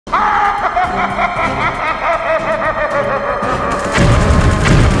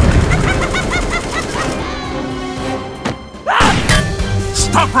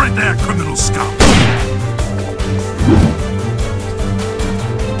Stop right there, criminal scum!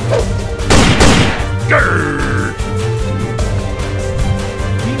 Grrr.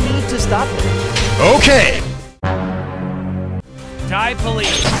 We need to stop him. Okay! Die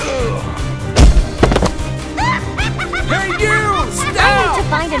police! Hey you! I need to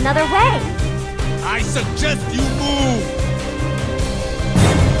find another way. I suggest you move!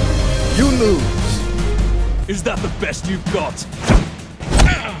 You lose. Is that the best you've got?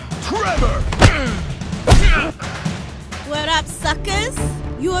 Trevor! What up, suckers?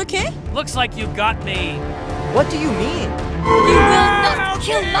 You okay? Looks like you got me. What do you mean? You will not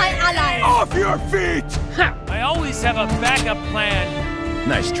kill my allies! Off your feet! I always have a backup plan.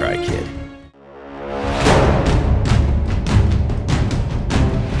 Nice try, kid.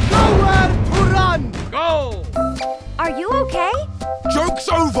 Nowhere to run! Go! Are you okay? Joke's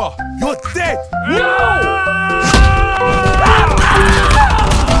over! You're dead!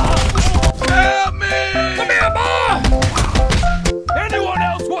 Help me! Come here, Ma! Anyone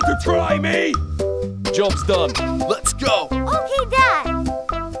else want to try me? Job's done. Let's go. Okay, Dad.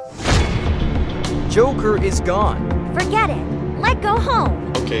 Joker is gone. Forget it. Let's go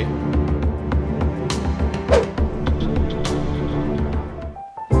home. Okay.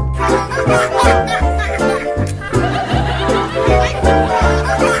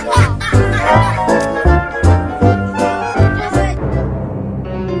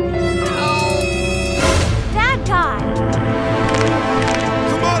 Dad time.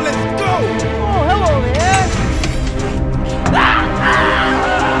 Come on, let's go! Oh, hello there!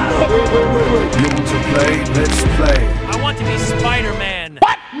 You want to play? Let's play. I want to be Spider-Man.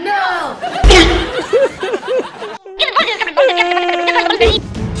 No!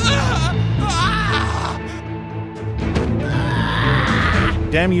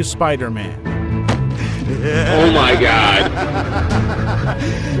 Damn you, Spider-Man. Oh my god.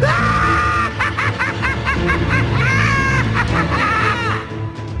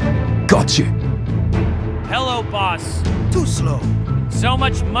 Got you. Hello, boss. Too slow. So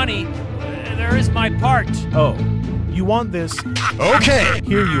much money. There is my part. Oh, you want this? Okay.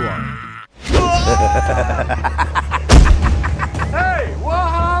 Here you are. Hey, what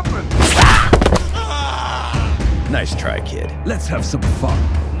happened? Nice try, kid. Let's have some fun.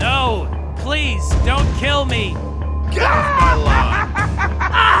 No, please, don't kill me. Get off my lawn!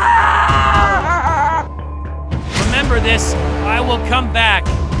 Remember this, I will come back.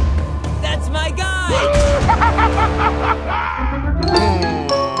 That's my guy!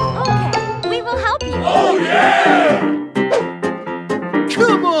 Okay, we will help you. Oh yeah!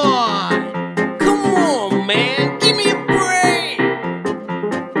 Come on! Come on, man! Give me a break!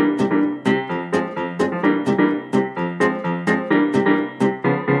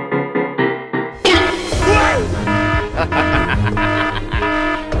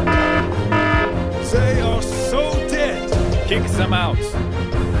 They are so dead! Kick them out.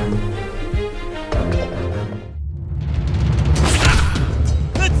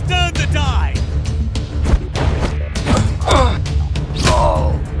 Let's turn the die!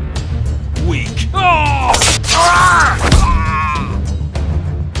 Weak.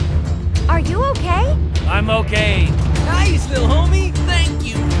 Are you okay? I'm okay. Nice, little homie! Thank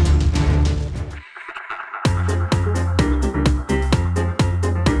you!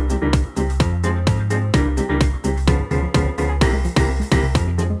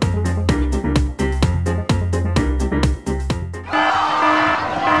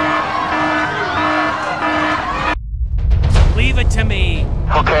 Leave it to me.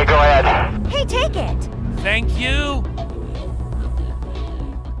 Okay, go ahead. Hey, take it. Thank you.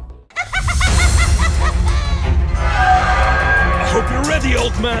 I hope you're ready,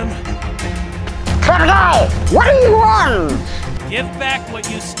 old man. What do you want? Give back what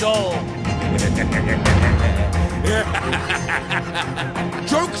you stole.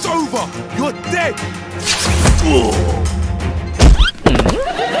 Joke's over! You're dead!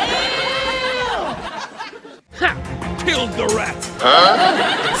 Killed the rat!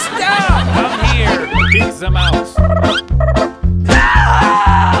 Stop! Come here. Kick them out.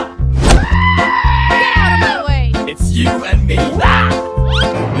 Get out of my way! It's you and me.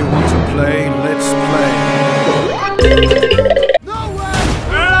 You want to play? Let's play.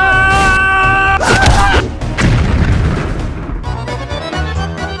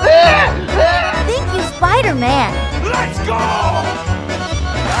 Thank you, Spider-Man. Let's go!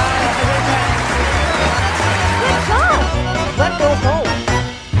 Good job. Let's go home.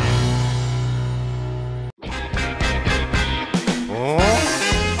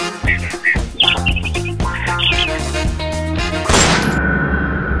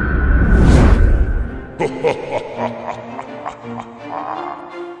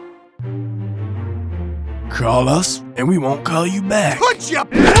 Call us, and we won't call you back. Could you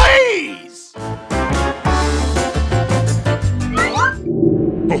please?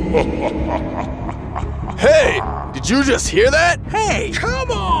 Hey, did you just hear that? Hey,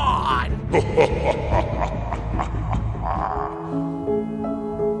 come on!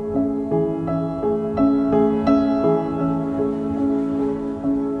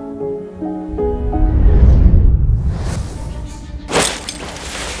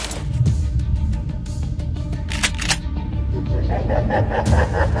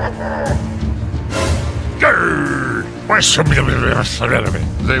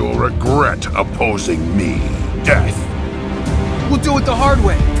 They will regret opposing me. Death. We'll do it the hard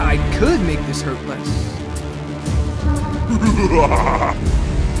way. I could make this hurt less.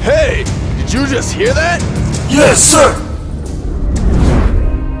 Hey, did you just hear that? Yes, sir!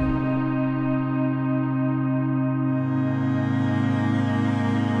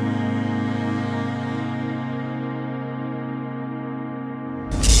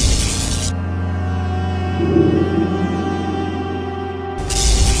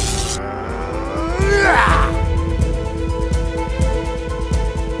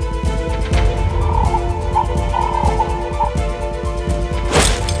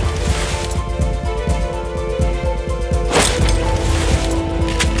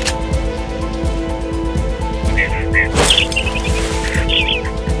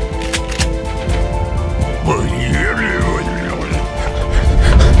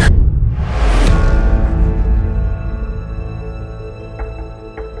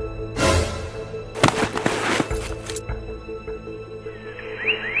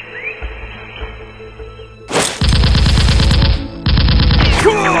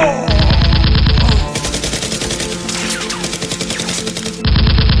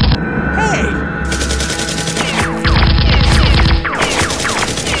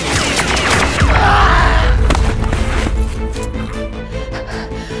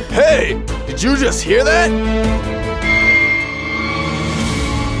 Hey, did you just hear that?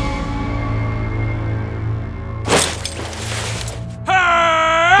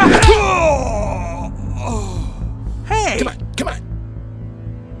 Hey! Come on, come on.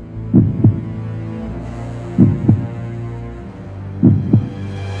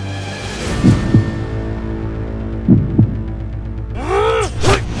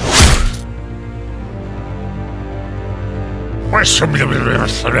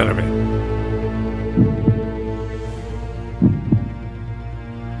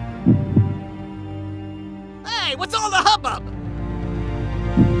 Hey, what's all the hubbub?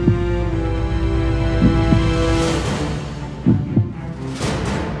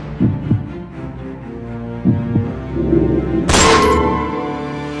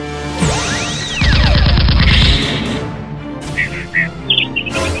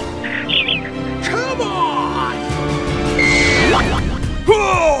 Come on!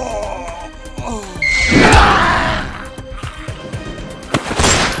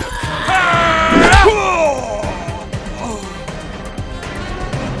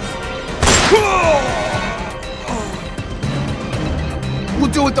 We'll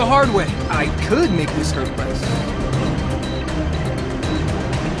do it the hard way. I could make this hurt less.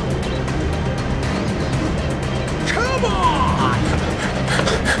 Come on!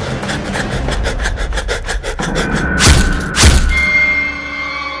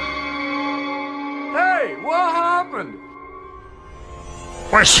 Hey, what happened?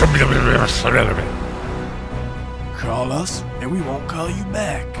 Call us, and we won't call you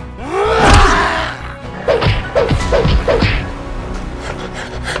back.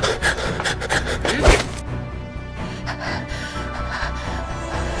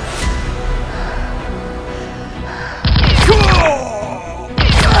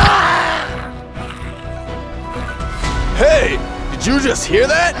 Hey, did you just hear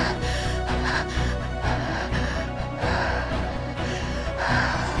that?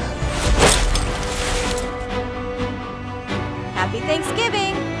 Happy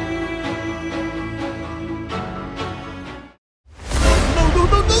Thanksgiving!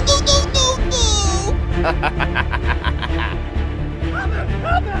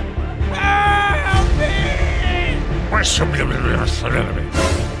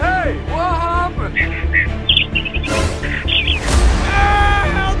 Hey, what happened?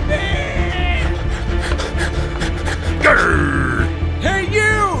 Hey,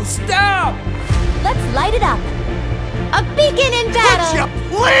 you! Stop! Let's light it up! A beacon in battle! Could you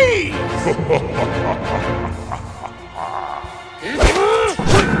please?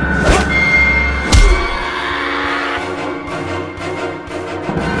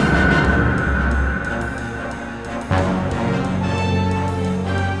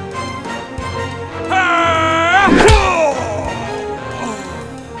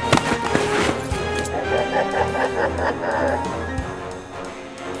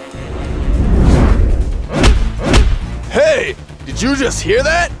 Did you just hear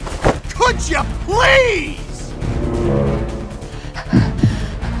that? Could you please?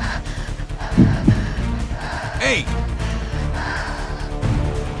 Hey!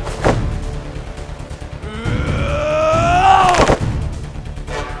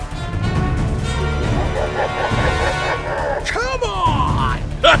 Come on!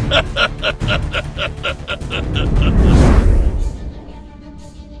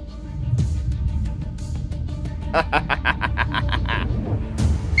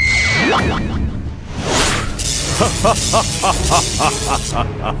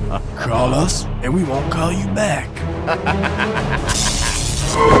 Call us, and we won't call you back.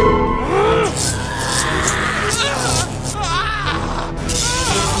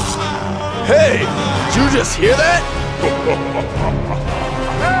 Hey! Did you just hear that?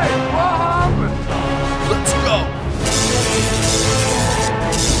 Hey, what happened? Let's go!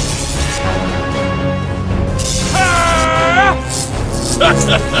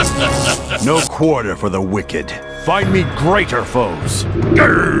 No quarter for the wicked. Find me greater foes.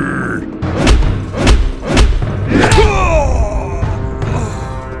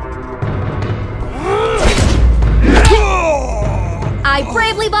 I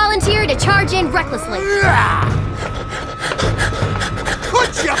bravely volunteer to charge in recklessly.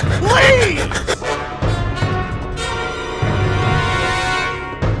 Could you please?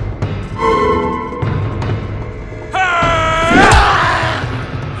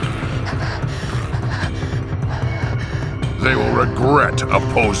 They will regret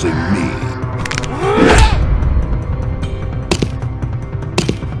opposing me.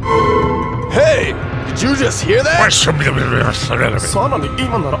 Hey! Did you just hear that?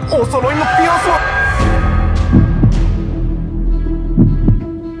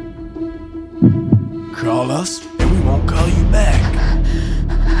 Call us, and we won't call you back.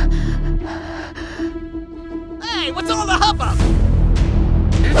 Hey, what's all the hubbub?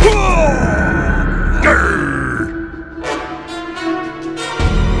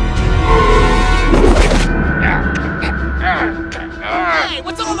 Hey,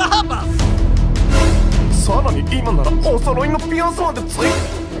 what's all the hubbub?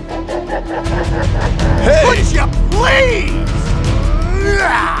 Hey! Could you please?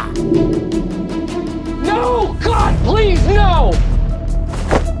 No! God, please, no!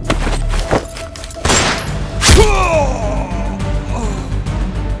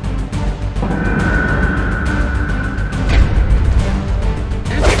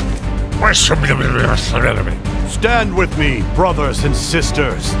 Stand with me, brothers and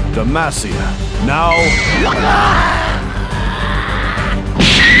sisters. Demacia, now...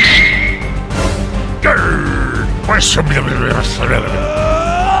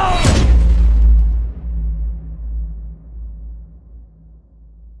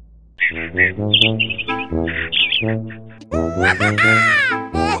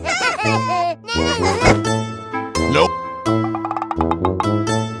 Nope.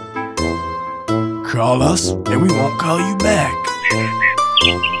 Call us, and we won't call you back.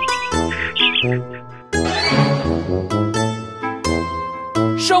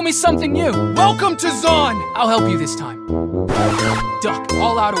 Show me something new. Welcome to Zon. I'll help you this time. Duck,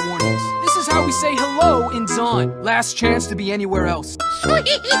 all out of warnings. This is how we say hello in Zon. Last chance to be anywhere else.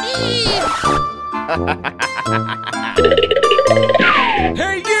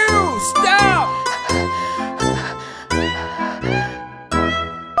 Hey you! Stop!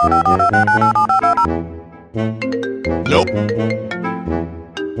 Nope.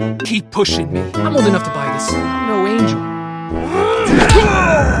 Keep pushing me. I'm old enough to buy this. I'm no angel.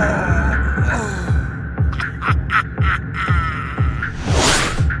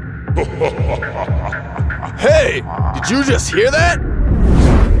 Hey! Did you just hear that?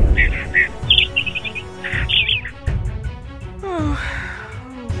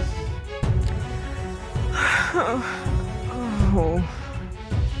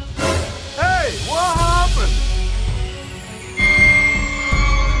 Hey, what happened?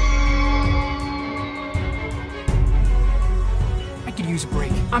 I could use a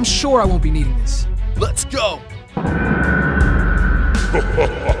break. I'm sure I won't be needing this. Let's go!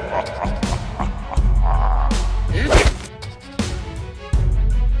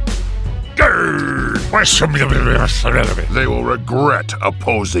 They will regret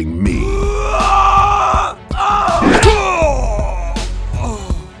opposing me.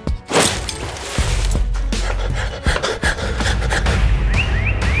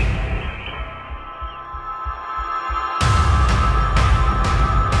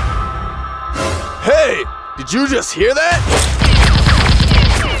 Hey! Did you just hear that?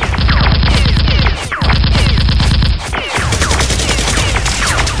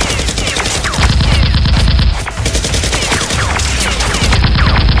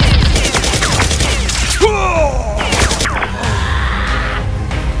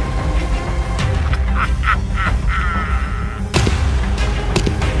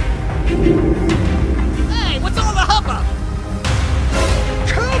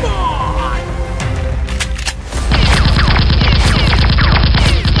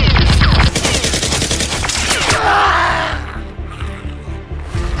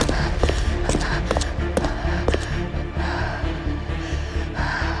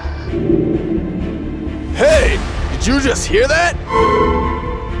 you just hear that?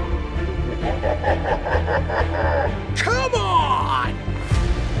 Come on!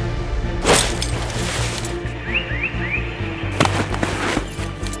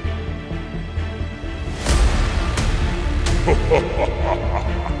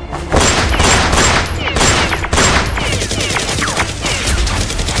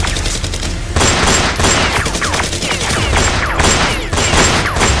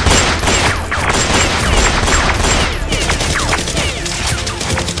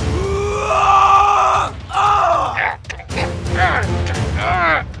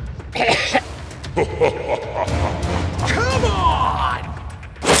 Come on!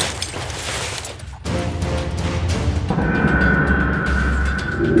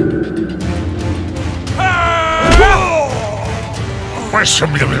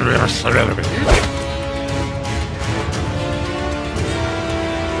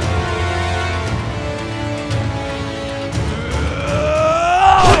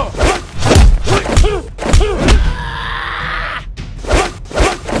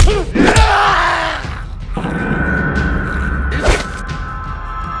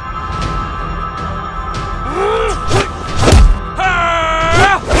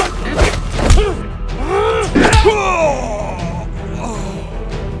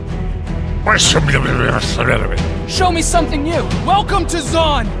 Show me something new. Welcome to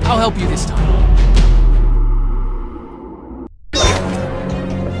Zon. I'll help you this time.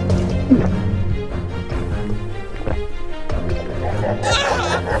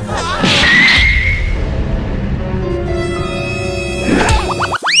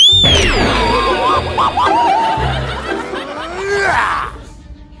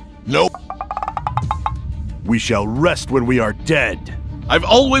 Nope. We shall rest when we are dead. I've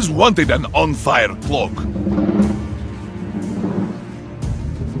always wanted an on-fire cloak.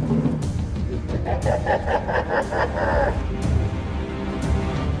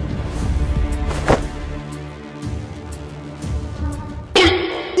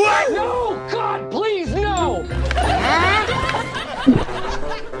 No! God, please, no!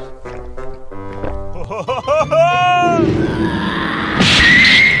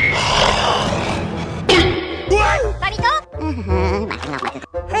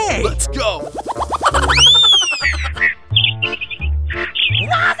 Hey! Let's go!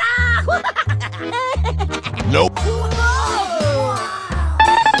 Nope.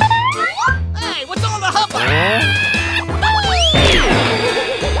 Hey, what's all the hubbub?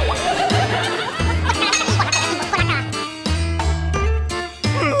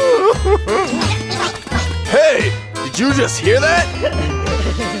 Hey! Did you just hear that?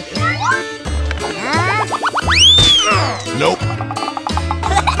 Nope.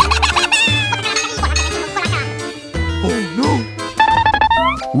 Oh no!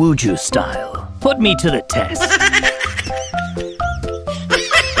 Wuju style. Put me to the test.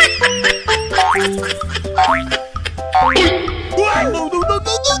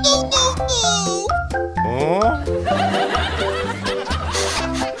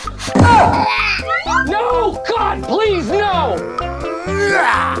 No! God, please, no!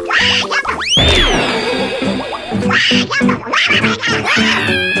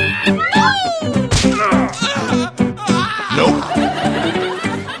 Nope.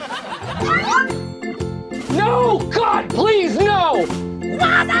 No! God, please, no!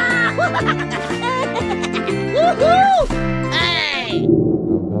 Hey!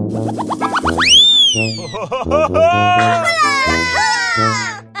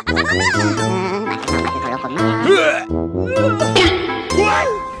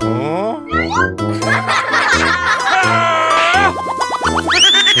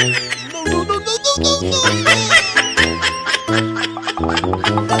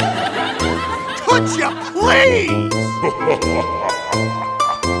 Could you please?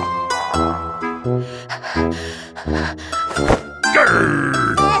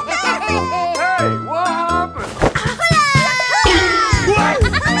 Hey, what happened?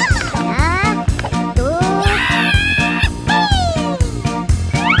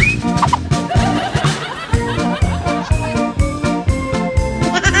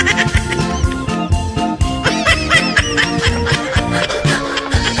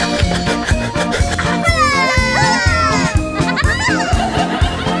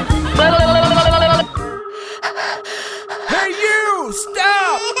 Hey, you!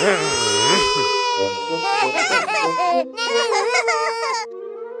 Stop!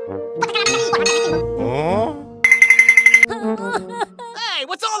 Hey,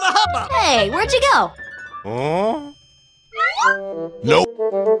 what's all the hubbub? Hey, where'd you go? Nope.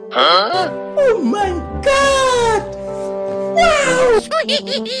 Oh my God! Wow!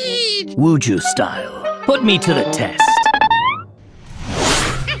 Wuju style. Put me to the test.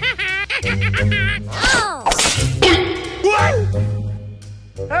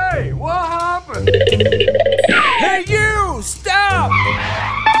 Hey, what happened? Hey, you! Stop!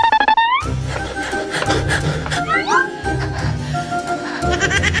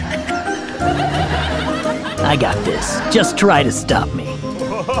 I got this. Just try to stop me. Hey,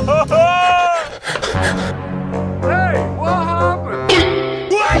 what happened?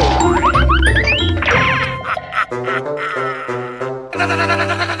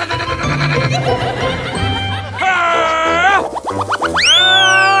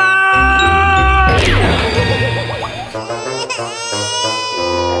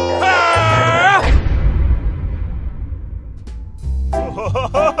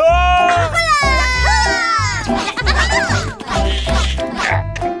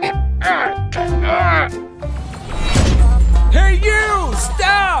 Hey, you!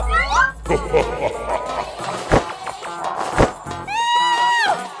 Stop!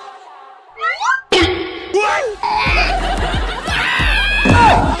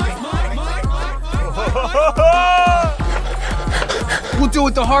 We'll do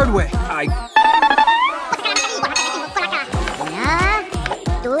it the hard way.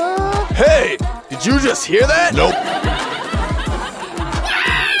 Hey, did you just hear that? Nope.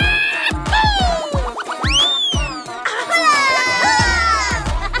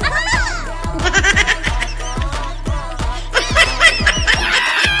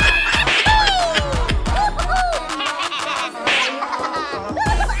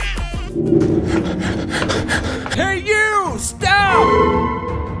 Hey, you! Stop!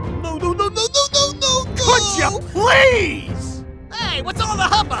 No, no, no, no, no, no, no, go! Would you please? Hey, what's all the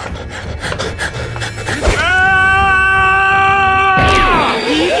hubbub?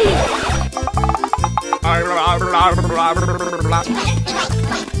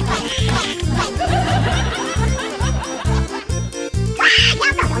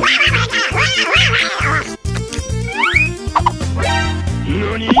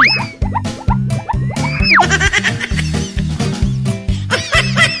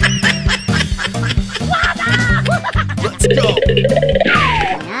 Let's go!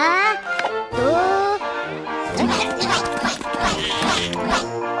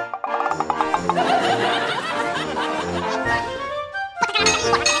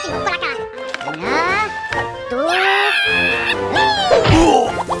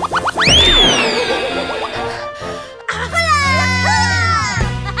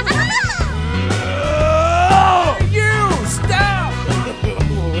 You! Stop!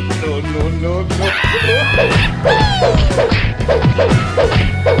 No, no, no, no.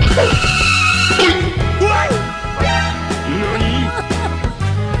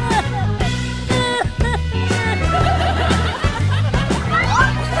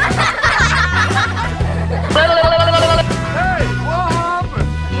 Hey, what happened?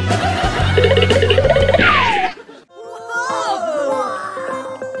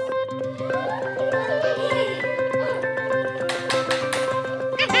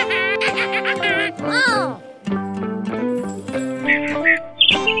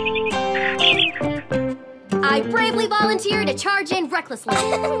 I bravely volunteer to charge in recklessly.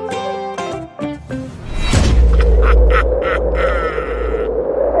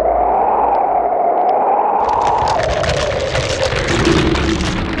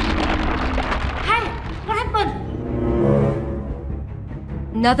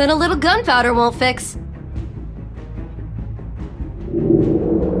 Nothing a little gunpowder won't fix.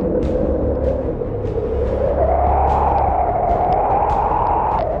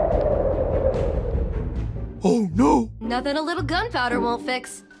 Oh no! Nothing a little gunpowder won't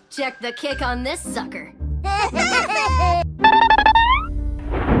fix. Check the kick on this sucker.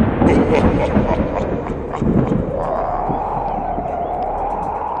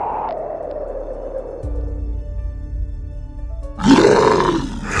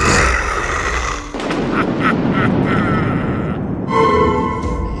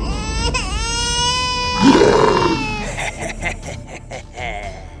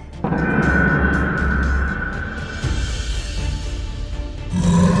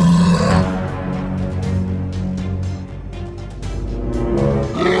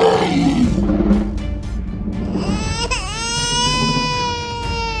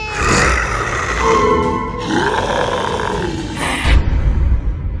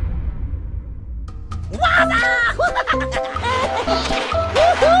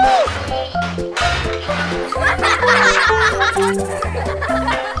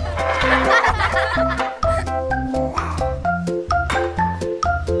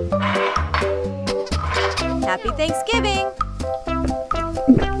 Happy Thanksgiving!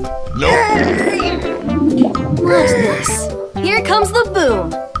 Nope. fierce. Here comes the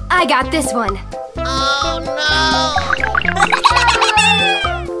boom. I got this one. Oh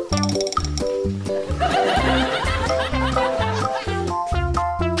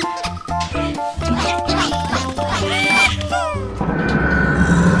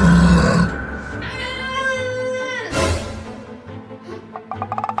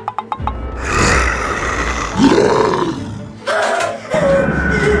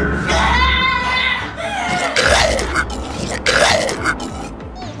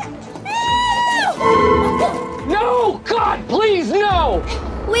No! God, please, no!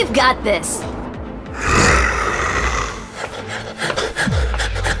 We've got this.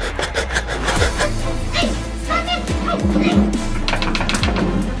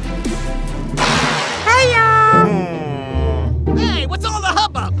 Hey, what's all the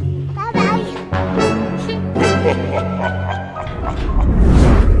hubbub?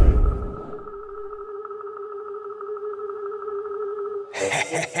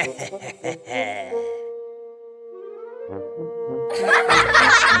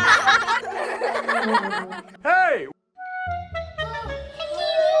 Hey!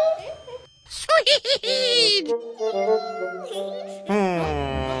 Sweet!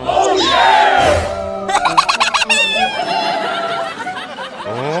 Oh yeah!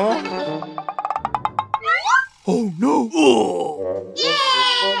 Oh no!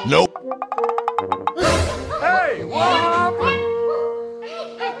 Nope. Hey, what happened?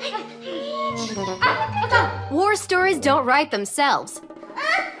 War stories don't write themselves.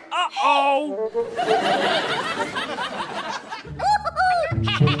 Uh-oh!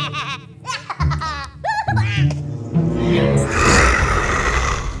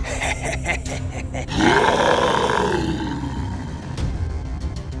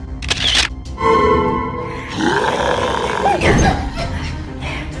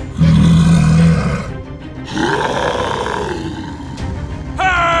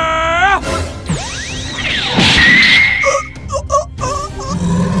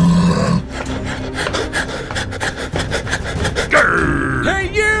 Hey,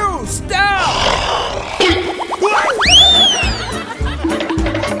 you! Stop!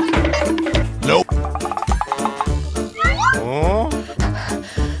 Nope.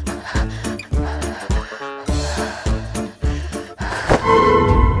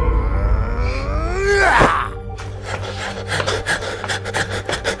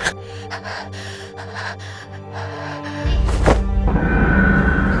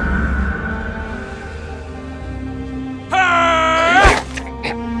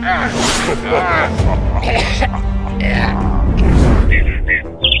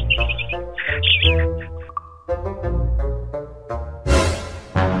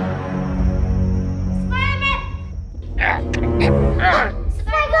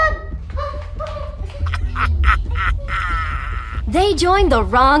 They joined the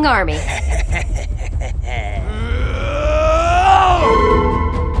wrong army.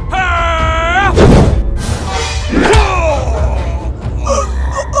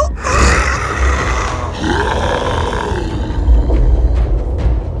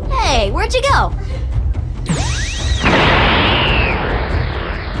 Hey, where'd you go?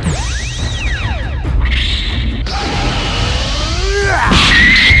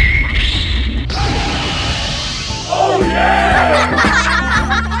 Oh yeah!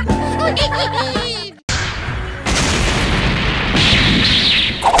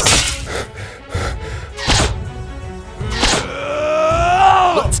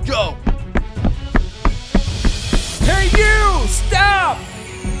 Let's go! Hey, you! Stop!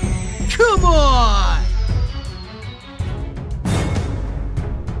 Come on!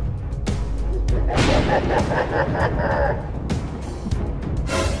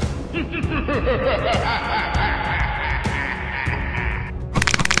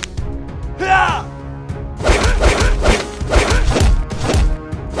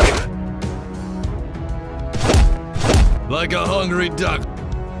 Like a hungry duck.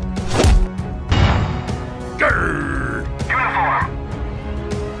 Grr.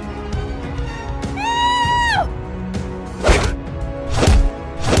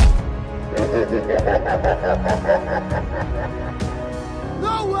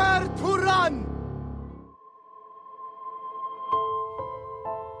 Nowhere to run!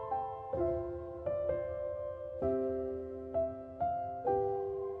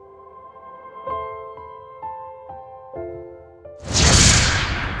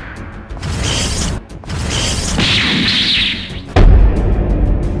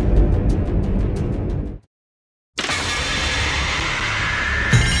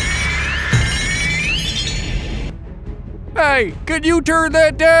 Hey, could you turn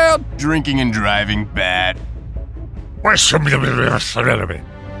that down? Drinking and driving bad.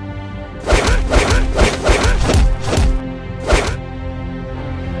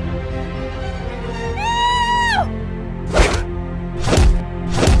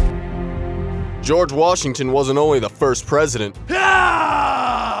 George Washington wasn't only the first president.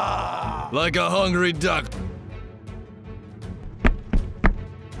 Like a hungry duck.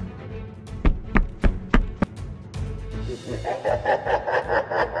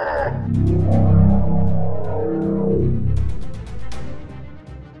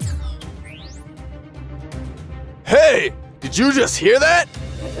 Hey! Did you just hear that?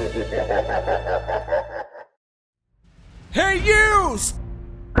 Hey, you!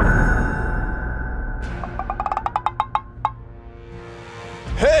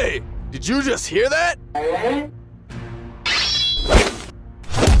 Hey! Did you just hear that?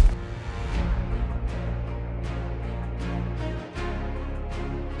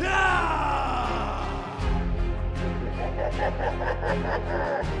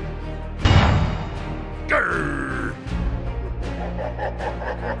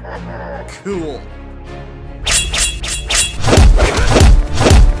 Cool.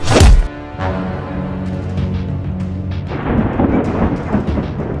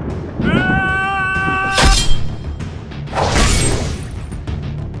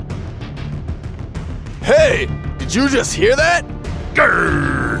 Hey! Did you just hear that?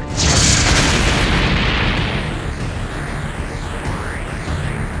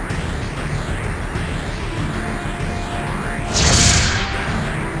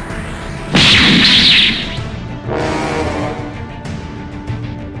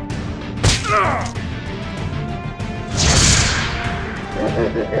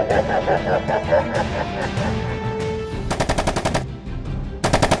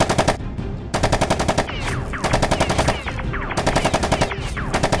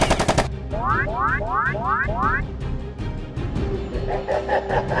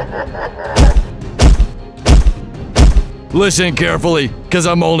 Listen carefully, cause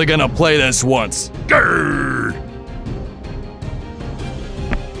I'm only gonna play this once. Grrr!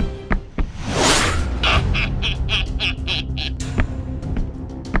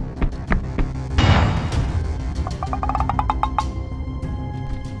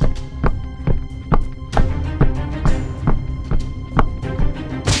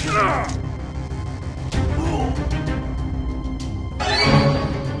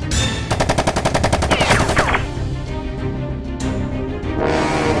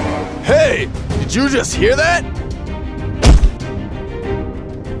 Hey! Did you just hear that?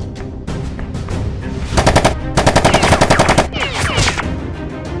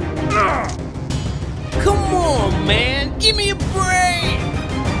 Come on, man. Give me a break.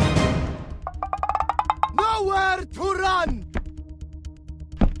 Nowhere to run!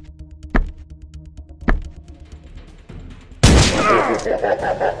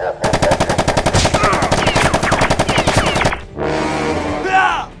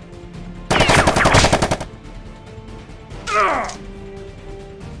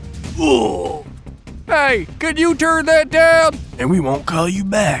 Hey, could you turn that down? And we won't call you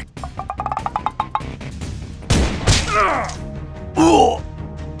back.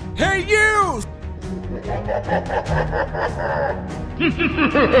 Hey, you!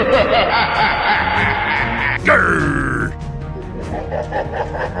 Grrr!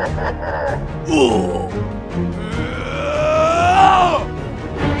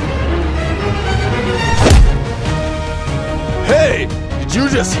 Hey! Did you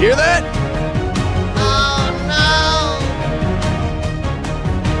just hear that?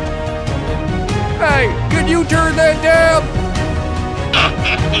 Hey, could you turn that down?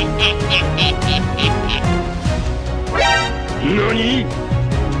 NANI?!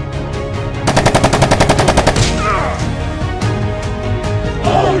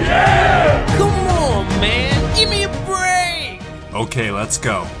 Oh, yeah! Come on, man. Give me a break. Okay, let's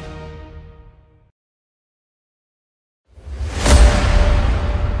go.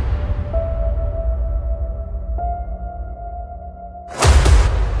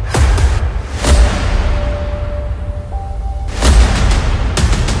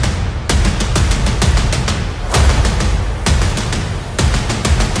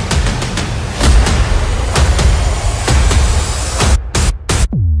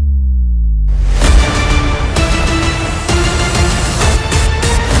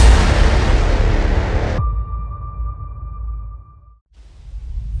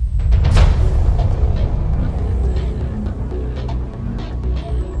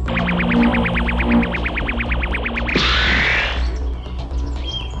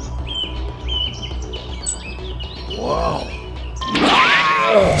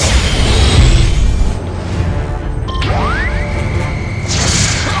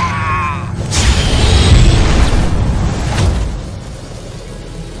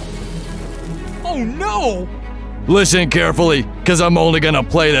 Oh no! Listen carefully, cause I'm only gonna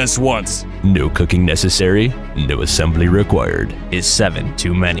play this once. No cooking necessary, no assembly required. Is 7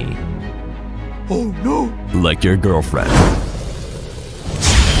 too many? Oh no! Like your girlfriend.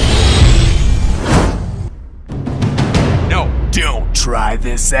 No, Don't try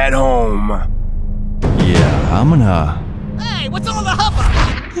this at home. Yeah, I'm gonna... Hey, what's all the hubbub?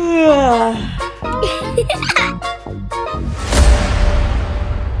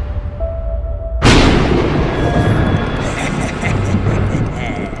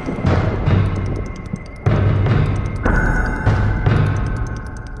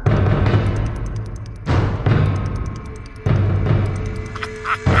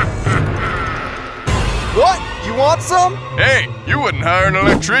 What? You want some? Hey, you wouldn't hire an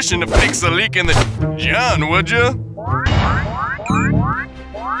electrician to fix a leak in the John, would you?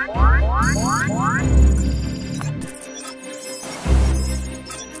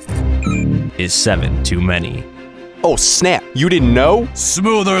 Is 7 too many? Oh snap, you didn't know?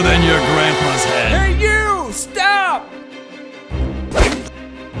 Smoother than your grandpa's head. Hey you! Stop!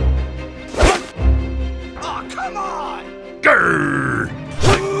 Oh, come on! Grrr!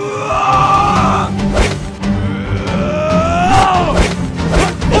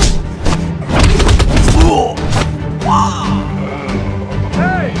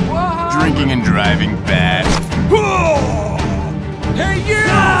 Hey, what? Drinking and driving bad. Hey you!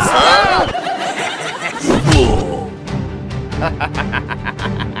 Stop!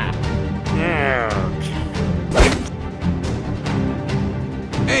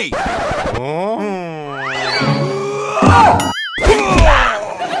 Hey!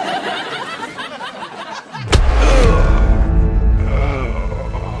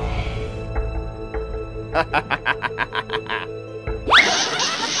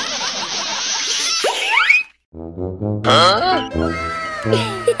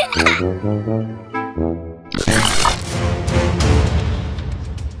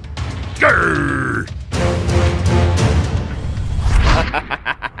 Grrr!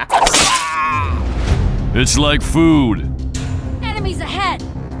 It's like food. Enemies ahead!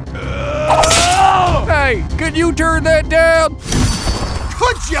 Hey, could you turn that down?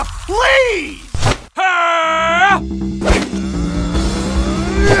 Could you please?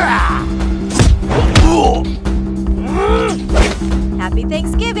 Happy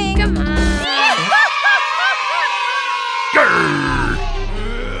Thanksgiving! Come on! Grrr!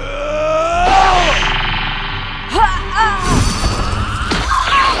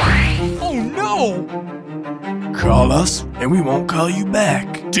 Oh no! Call us, and we won't call you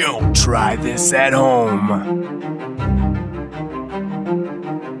back. Don't try this at home.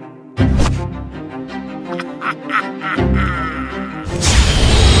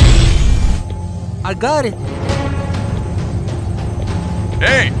 I got it.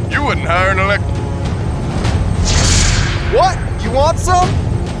 Hey, you wouldn't hire an What? You want some?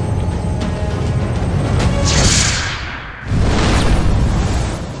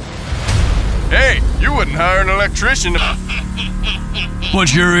 Hey, you wouldn't hire an electrician to...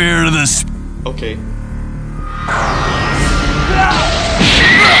 Put your ear to this. Okay.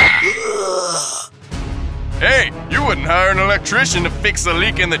 Hey, you wouldn't hire an electrician to fix a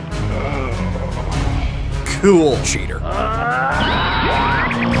leak in the... Cool, cheater.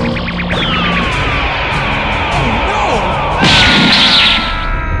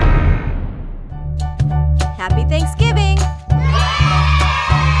 Happy Thanksgiving!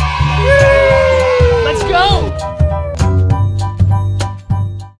 Let's go!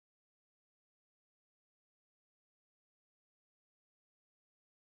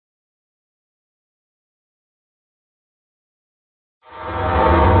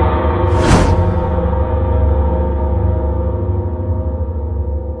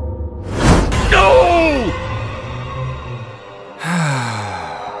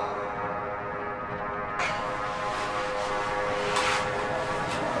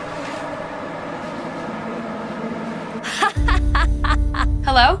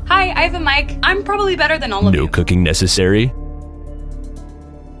 Hello? Hi, I have a mic. I'm probably better than all of you. No cooking necessary?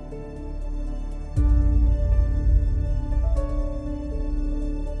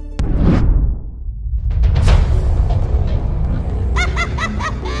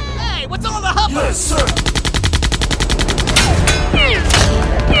 Hey, what's all the hubbub? Yes, sir.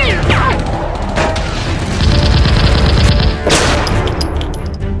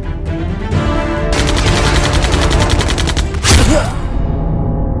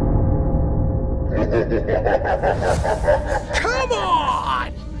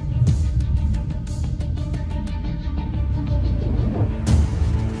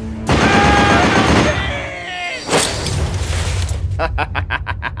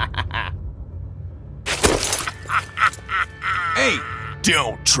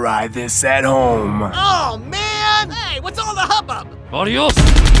 try this at home. Oh, man! Hey, what's all the hubbub? Adios!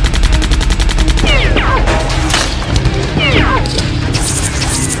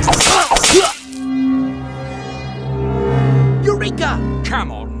 Eureka!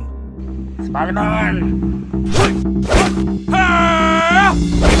 Come on. Spiderman!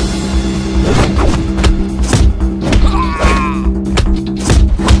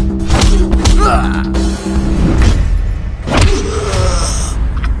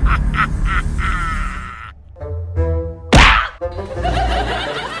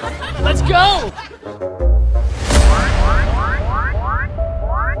 Let's go!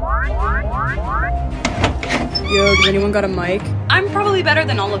 Yo, does anyone got a mic? I'm probably better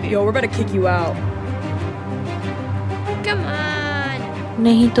than all of you. Yo, we're about to kick you out. Come on.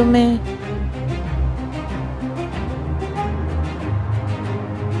 नहीं तो मैं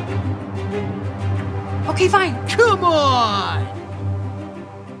Okay, fine. Come on!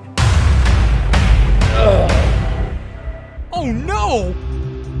 Oh no!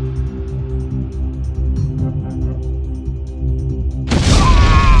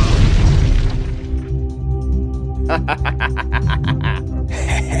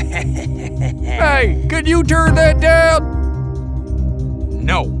 Hey, can you turn that down?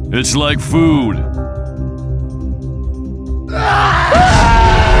 No. It's like food.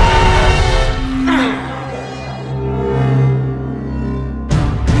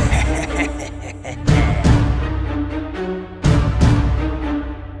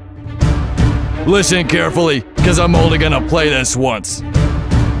 Listen carefully, because I'm only gonna play this once.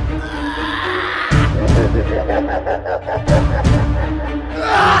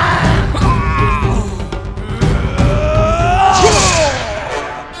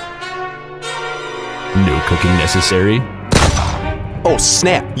 No cooking necessary. Oh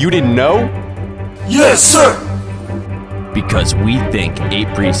snap, you didn't know? Yes, sir! Because we think 8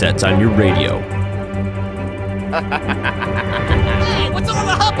 presets on your radio. Hey, what's all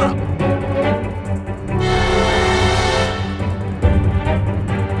the hubbub?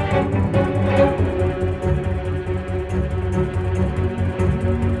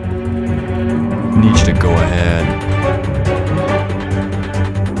 Need you to go ahead.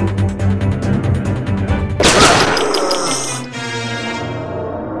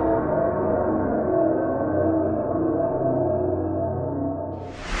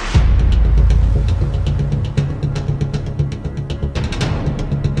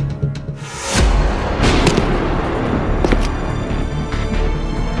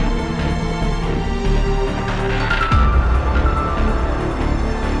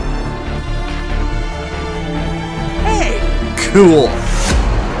 Cool.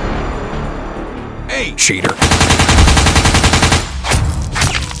 Hey, cheater.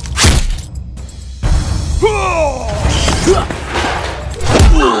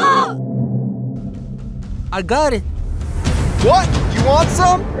 I got it. What? You want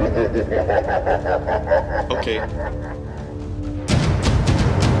some? Okay.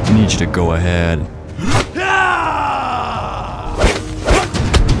 Need you to go ahead.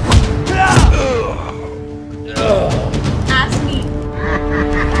 Ask me.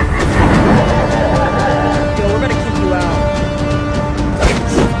 Yo, we're gonna kick you out.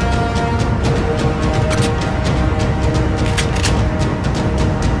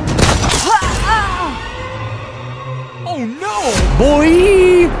 Oh no! Boy!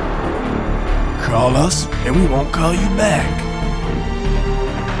 Call us, and we won't call you back.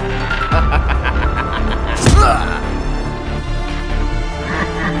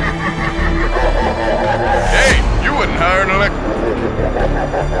 Hey, you wouldn't hire an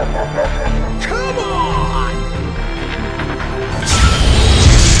Come on!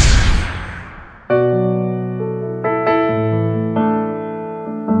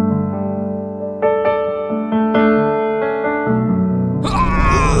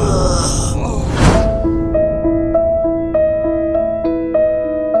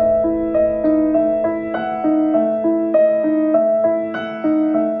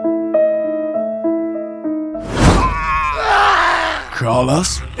 Call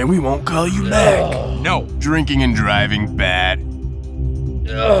us, and we won't call you back. No. Drinking and driving bad.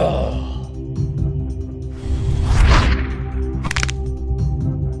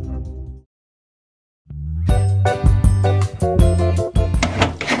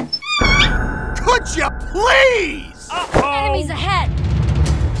 Could you please? Enemies ahead.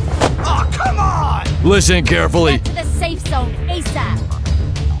 Oh, come on! Listen carefully. Get to the safe zone ASAP.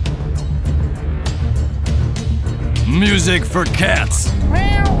 Music for cats.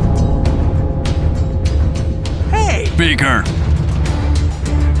 Hey! Beaker.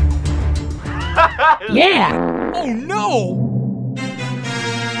 Yeah! Oh no!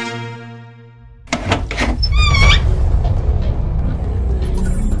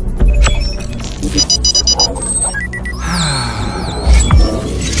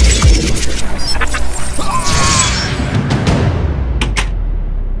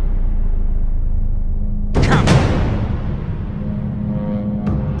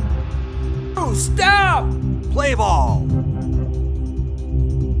 No! Stop! Play ball!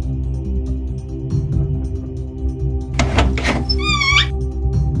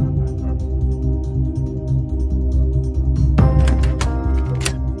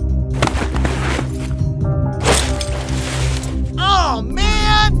 Oh,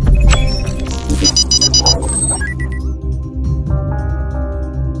 man!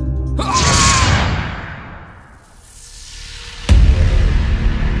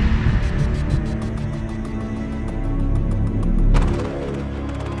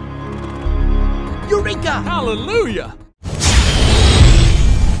 Eureka! Hallelujah!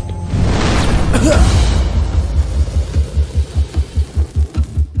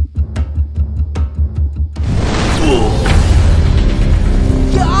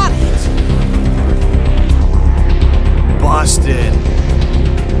 Got it! Busted.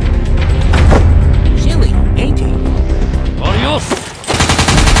 Chilly, ain't he? Adios!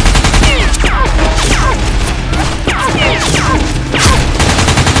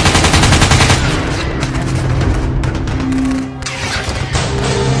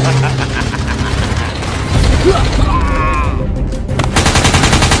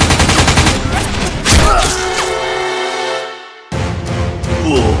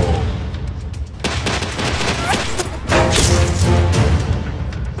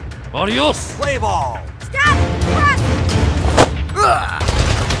 Adios! Play ball! Stop!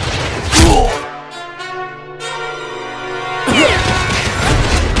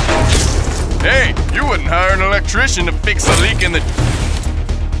 Hey, you wouldn't hire an electrician to fix a leak in the...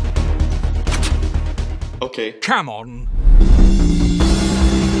 Okay. Come on.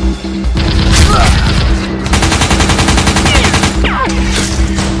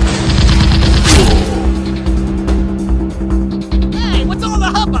 Hey, what's all the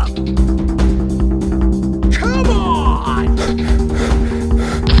hubbub? Come on!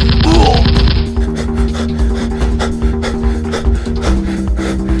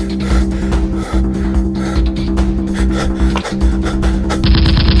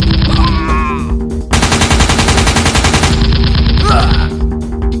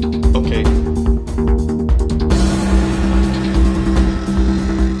 Okay.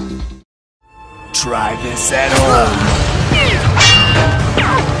 Try this at home.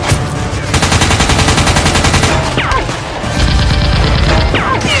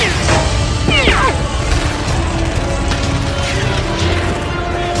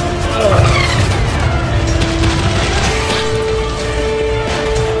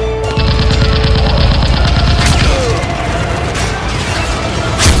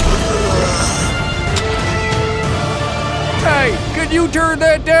 Hey, could you turn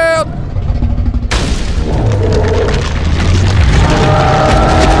that down?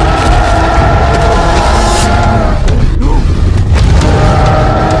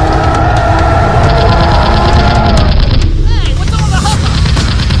 Hey, what's all the hubbub?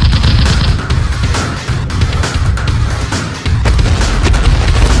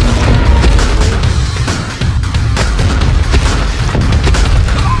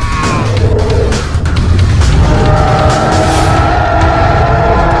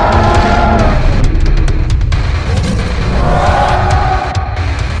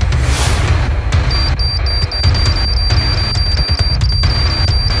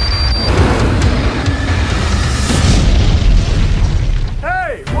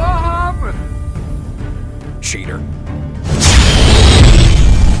 Hey, what happened? Cheater.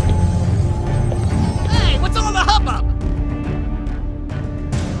 Hey, what's all the hubbub?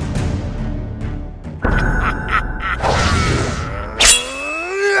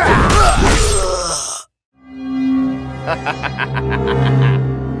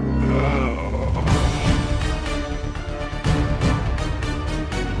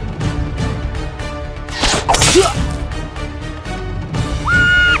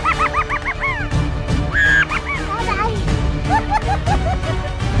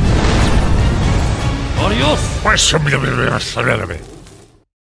 Adios!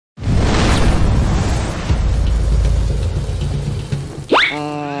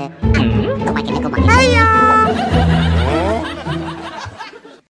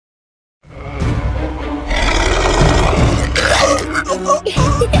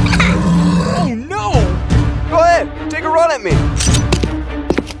 Oh no! Go ahead, take a run at me.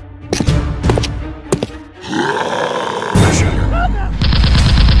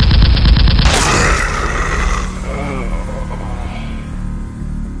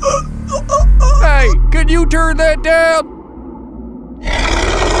 Hey, could you turn that down?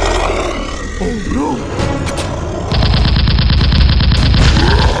 Oh no!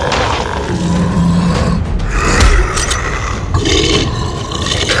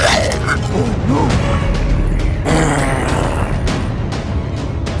 Oh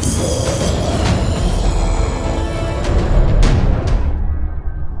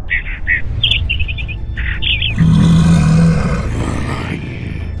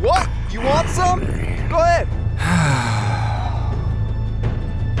some? Go ahead.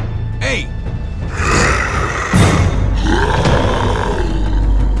 Hey!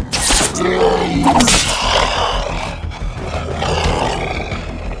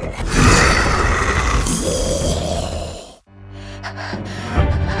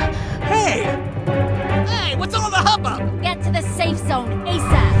 Hey! Hey, what's all the hubbub? Get to the safe zone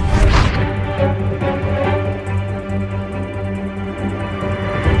ASAP.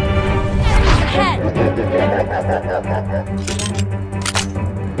 Enemies ahead.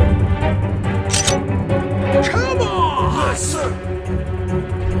 Come on! Yes, sir.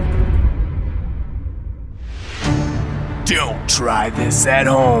 Don't try this at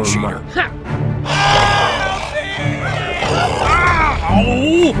home. Cheater.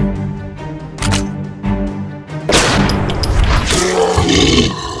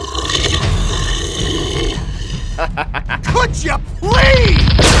 Could you please?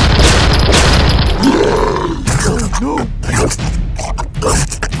 No.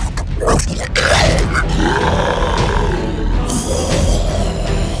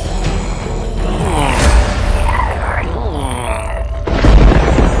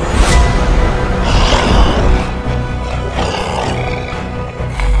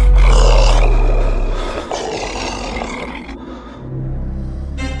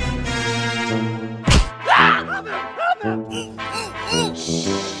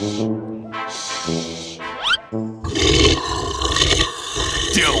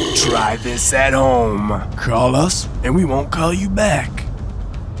 Don't try this at home. Call us, and we won't call you back.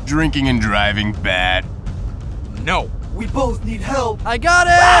 Drinking and driving bad. No. We both need help. I got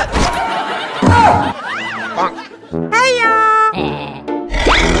it! Hey,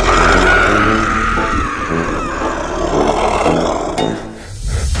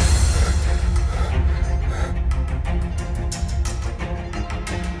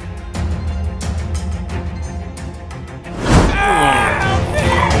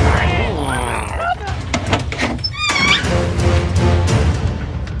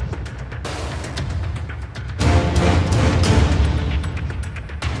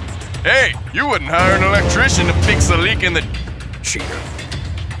 Hey, you wouldn't hire an electrician to fix a leak in the... Cheater.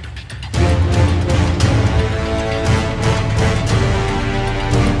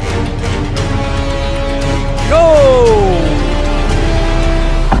 Go!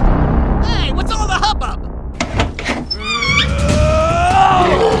 Hey, what's all the hubbub?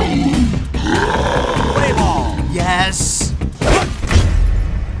 Play ball. Yes.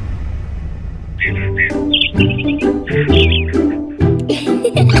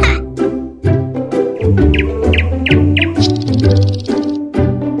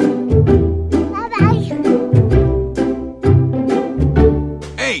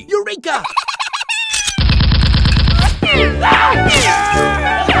 Hey! Eureka!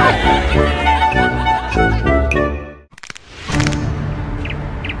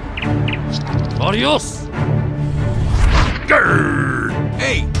 Adios! Grrr.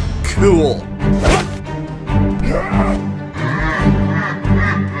 Hey! Cool.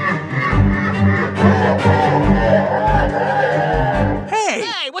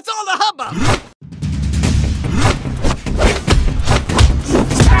 Hey, what's all the hubbub?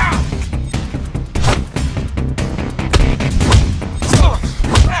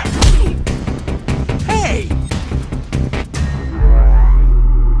 Hey!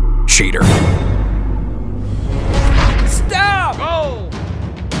 Cheater. Stop! Go!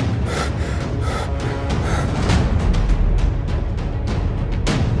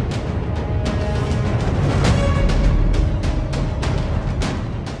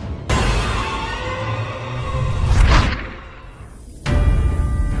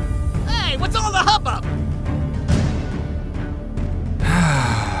 Hey, what's all the hubbub?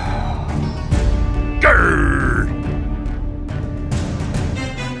 Grrr.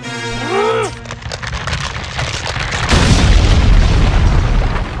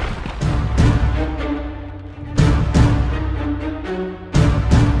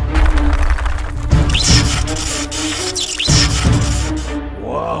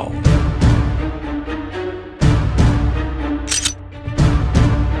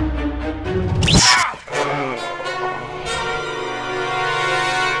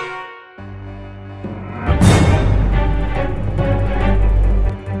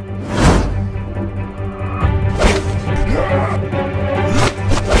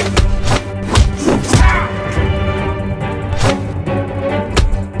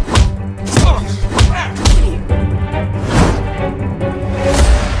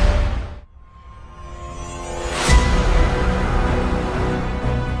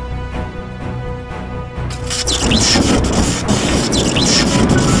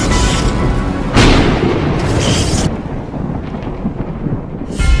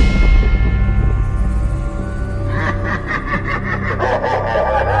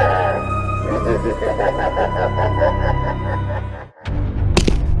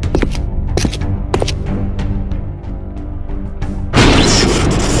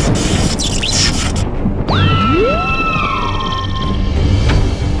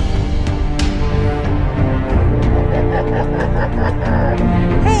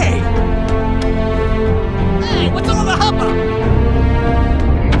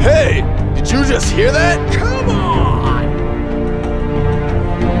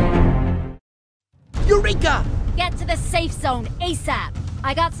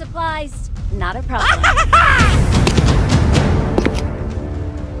 I got supplies. Not a problem.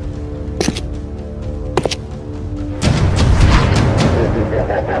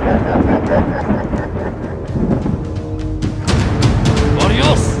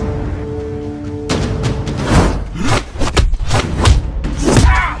 Adios!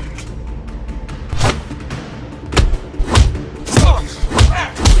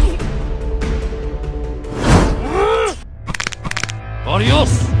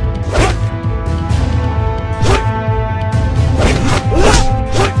 Adios!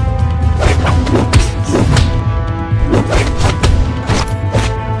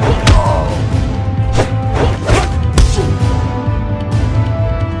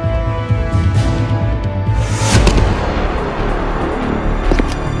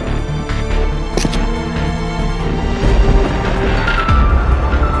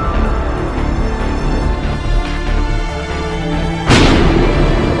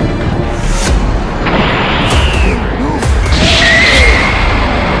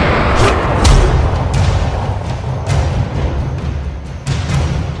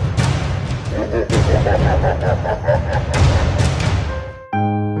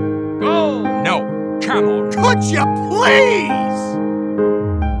 Could you please?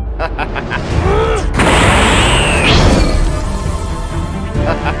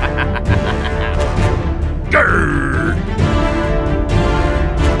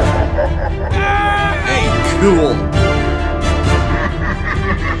 Hey, cool.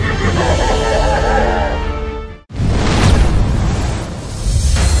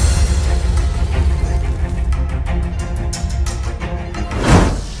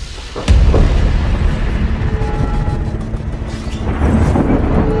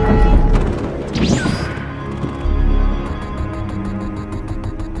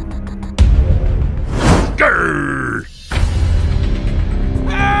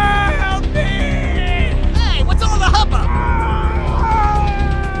 Help me! Hey, what's all the hubbub?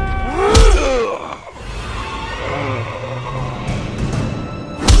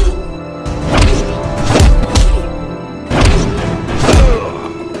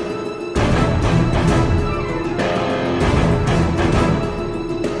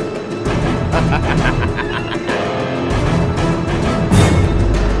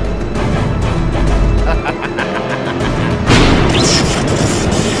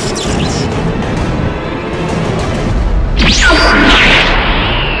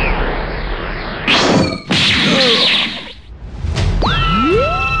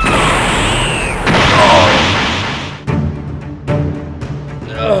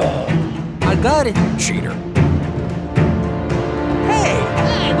 I got it. Cheater. Hey,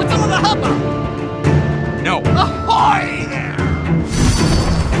 what's all the hubbub? No. Ahoy there!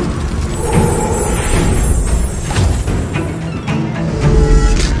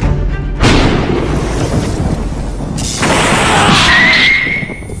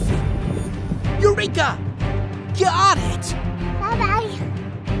 Eureka! Got it! Bye-bye.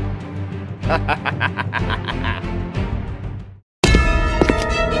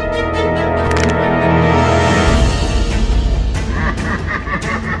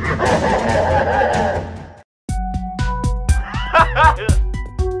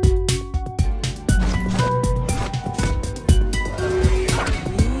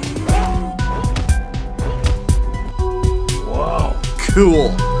 Whoa,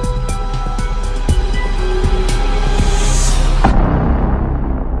 cool.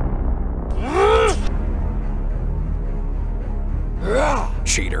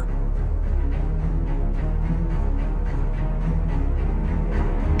 Cheater.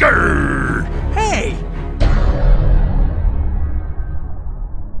 Hey!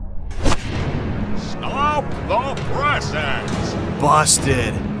 Stop the presses!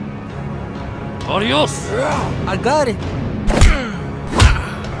 Busted. Adios! I got it.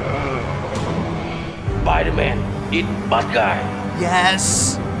 Spider-Man, eat bad guy.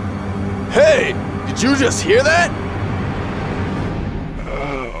 Yes. Hey, did you just hear that?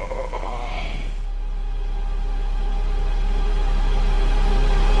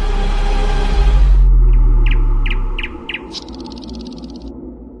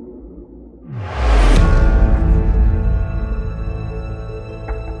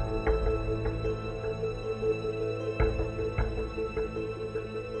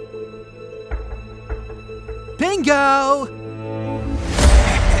 Bingo!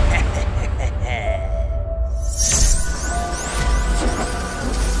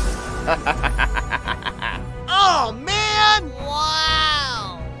 Oh, man!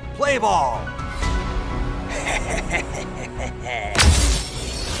 Wow! Play ball!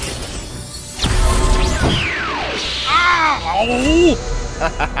 Ow!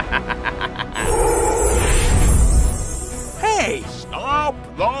 Hey! Stop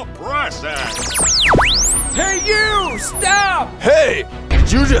the presses! Hey, you! Stop! Hey!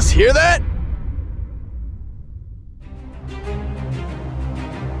 Did you just hear that?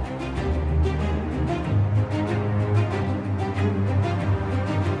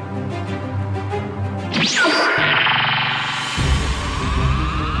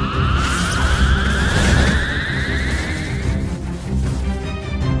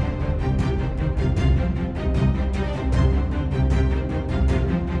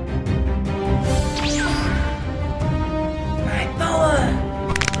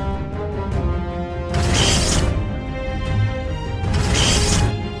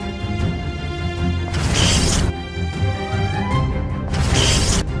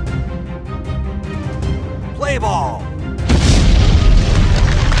 Play ball!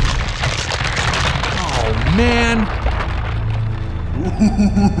 Oh, man.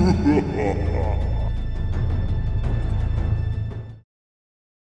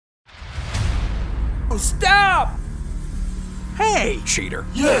 Oh, stop! Hey, cheater.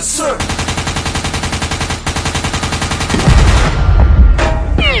 Yes, sir.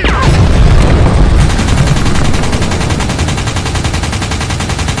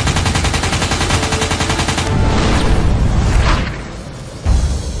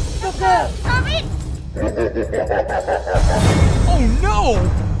 Oh, no!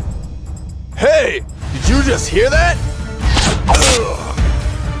 Hey! Did you just hear that?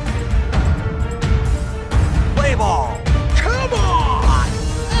 Play ball! Come on!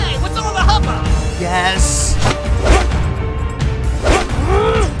 Hey, what's all the hubbub? Yes.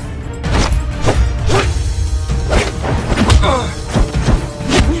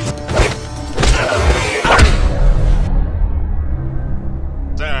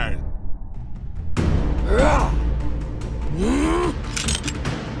 Dang.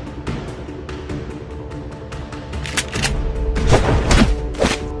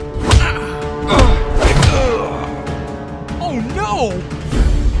 Oh, no!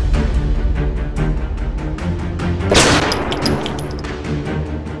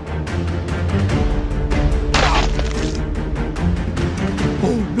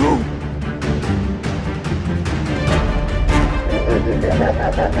 Oh, no!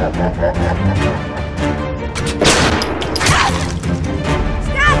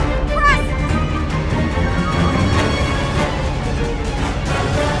 Stop! Press!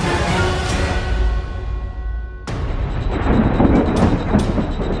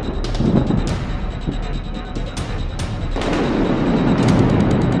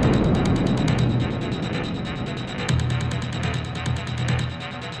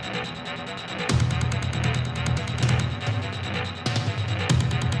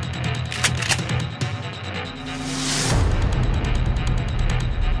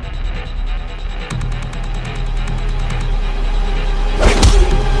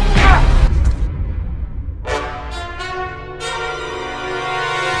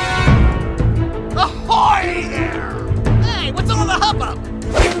 Ahoy there! Hey, what's all the hubbub?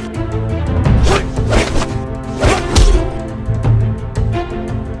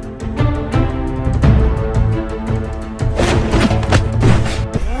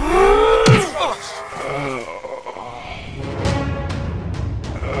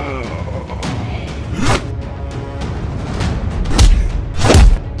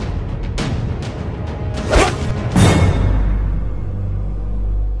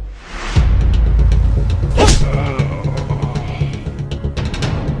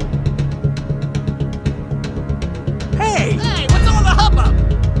 Hey! Hey, what's all the hubbub?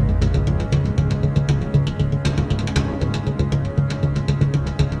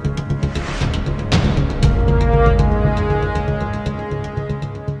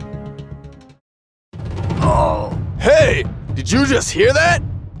 Oh. Hey! Did you just hear that?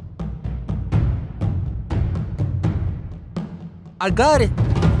 I got it.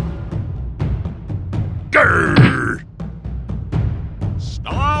 Grr!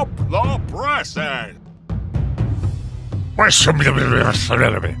 Stop the presses!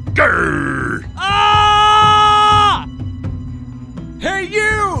 Grr! Ah! Hey,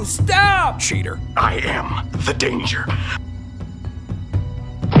 you! Stop! Cheater. I am the danger.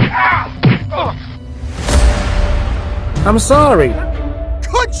 I'm sorry.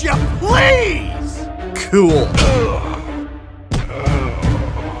 Could you please? Cool.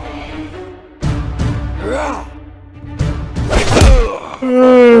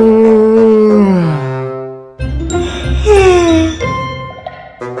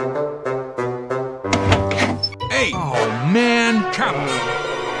 Hey! Oh, man. Come on!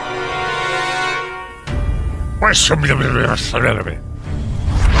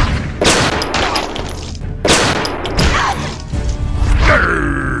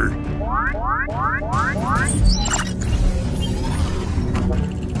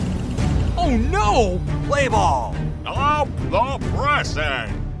 Play ball. Stop the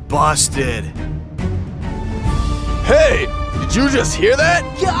pressing. Busted. Hey, did you just hear that?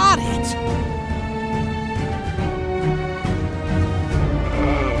 Got it.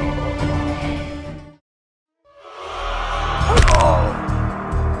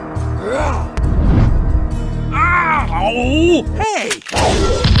 Ow! Hey!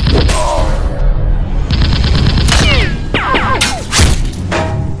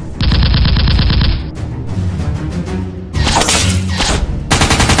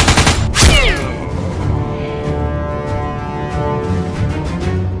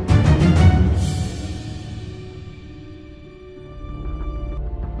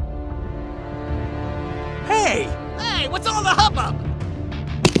 Hey, what's all the hubbub?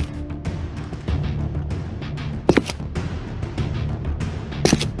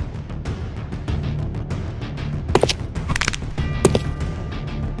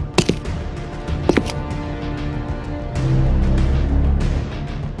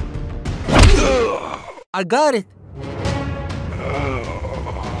 I got it.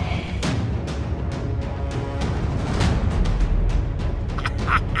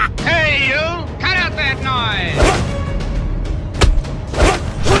 Hey, you! Cut out that noise!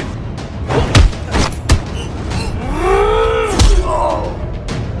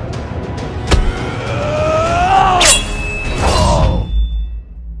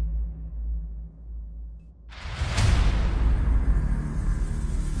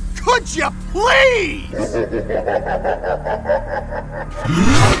 Could you please?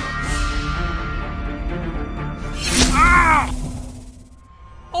 Ah!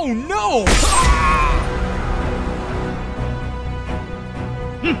 Oh no!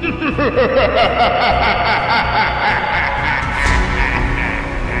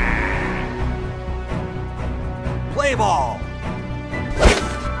 Play ball.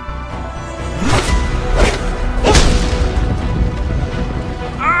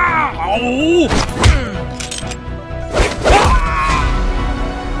 Ow!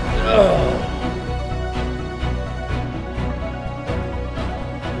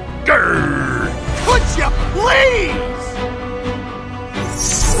 Could you please?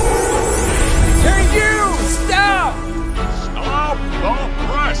 Hey you! Stop! Stop the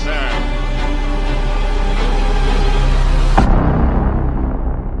pressing.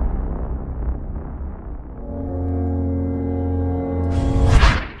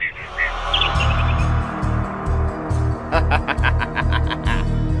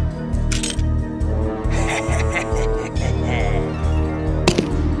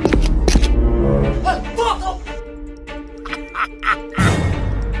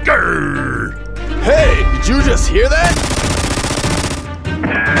 Hey, did you just hear that?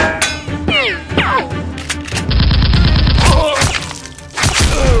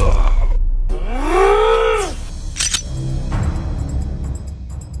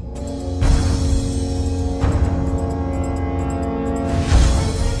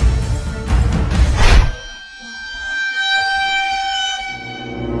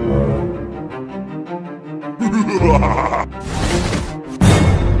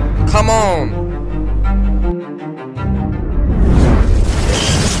 Come on.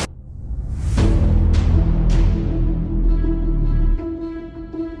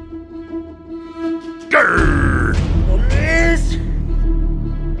 Police!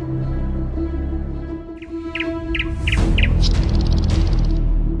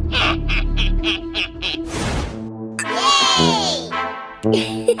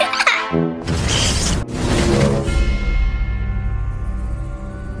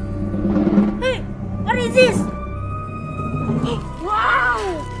 Hey, what is this? Wow!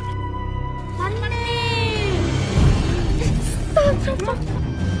 Money!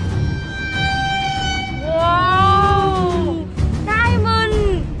 Wow! Diamond!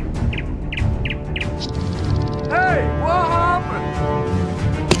 Hey, what happened?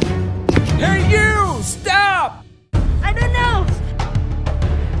 Hey you! Stop! I don't know!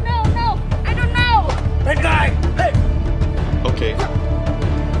 No, I don't know! That guy! Hey! Okay.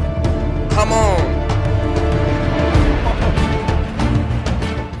 Come on.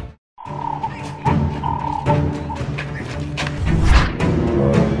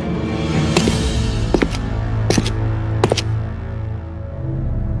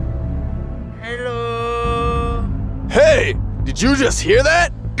 Hello! Hey, did you just hear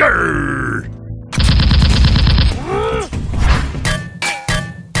that? Grrr!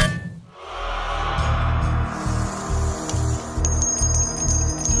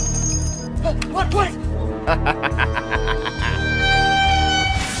 What?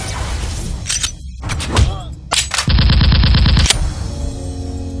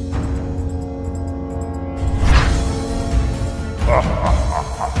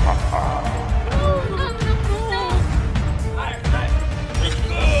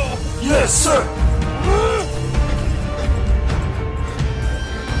 Yes, sir.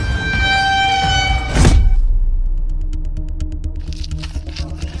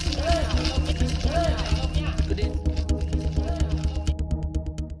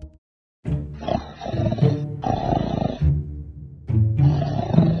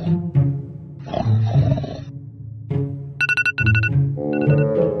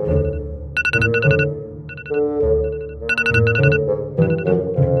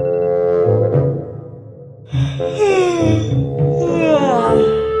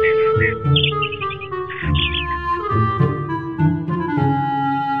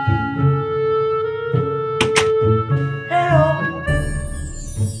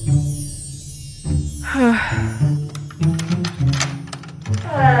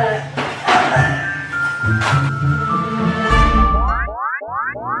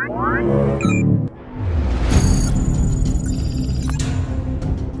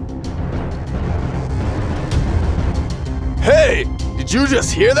 Hey, did you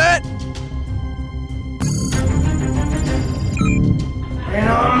just hear that?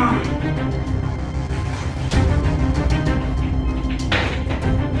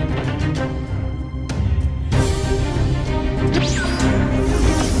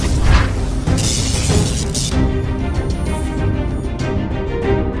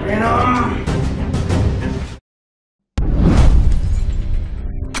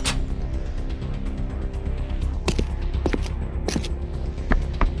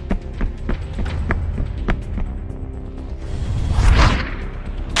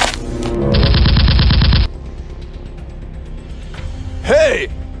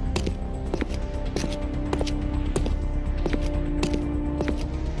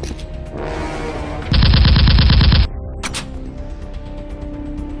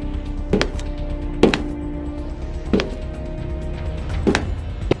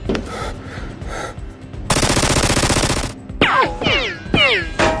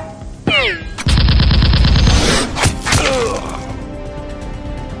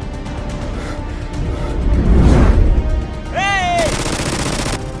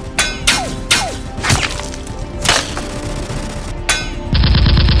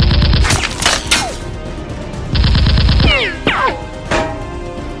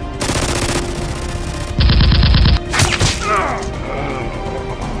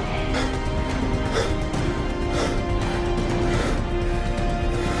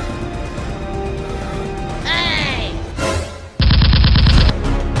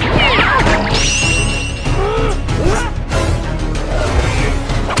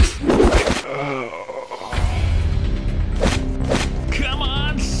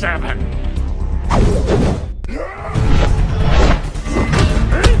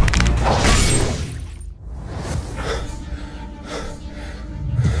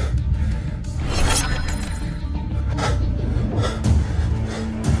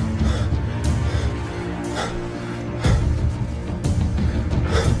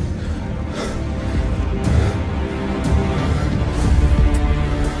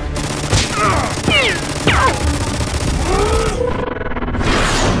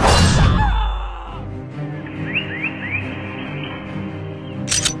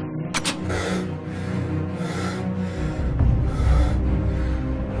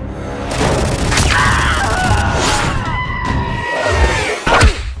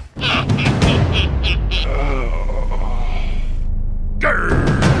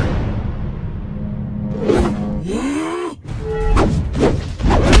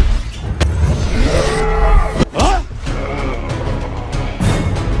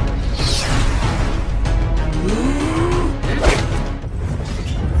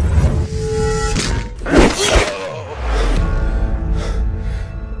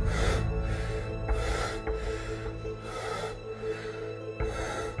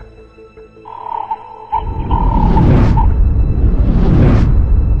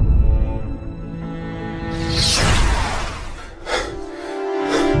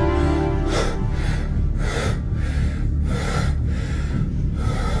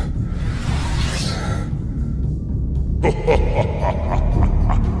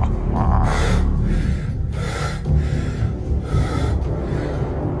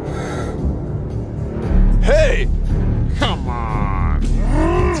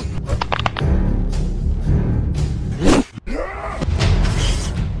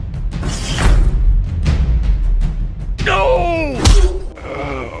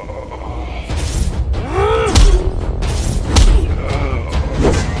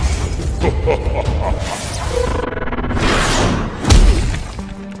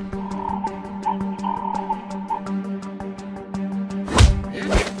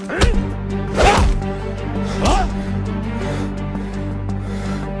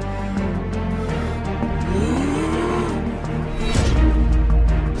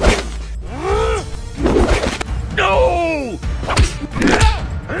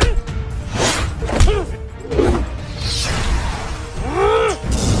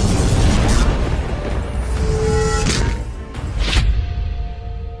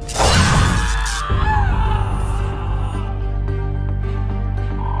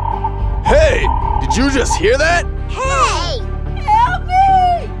 you just hear that? Hey! Help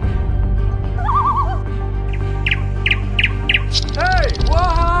me! Hey,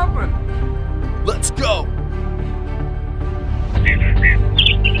 what happened? Let's go.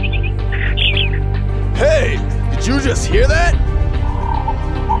 Hey, did you just hear that?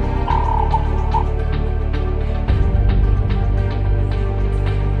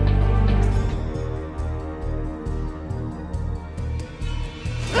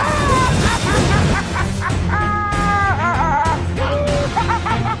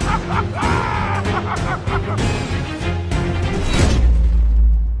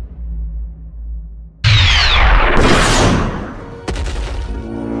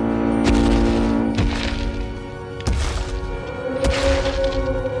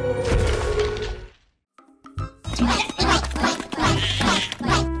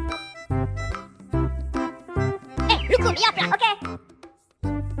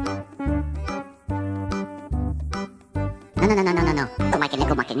 No.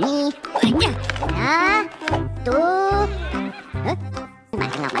 Kumakin ni. Na. Tu.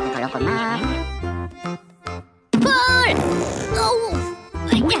 Makin kalau koma. Gol! Oh!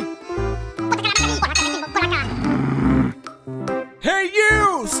 Hey,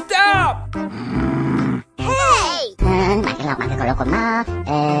 you! Stop! Hey! Makin kalau koma.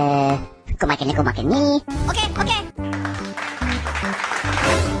 Kumakin ni. Okay.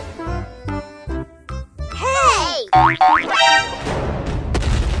 Hey!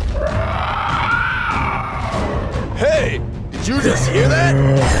 Hey, did you just hear that?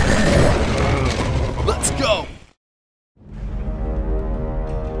 Let's go.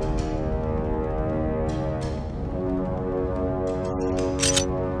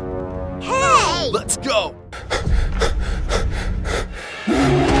 Hey! Let's go.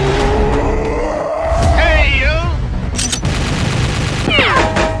 Hey, you!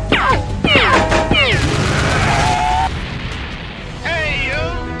 Hey, you!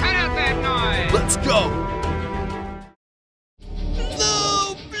 Cut out that noise! Let's go.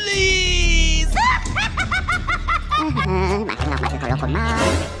 No, please! Makin kalau koma.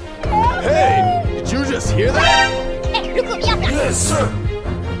 Hey, did you just hear that? Yes, sir.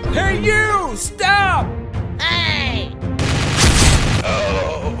 Hey, you! Stop! Hey!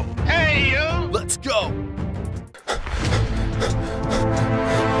 Oh. Hey, you! Let's go.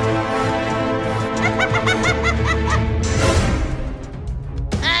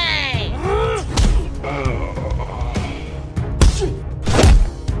 Hey!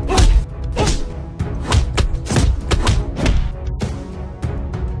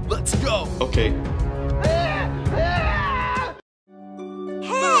 Let's go. Okay.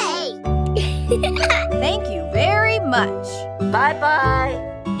 Hey! Thank you very much. Bye-bye.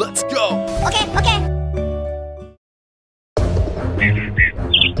 Let's go. Okay.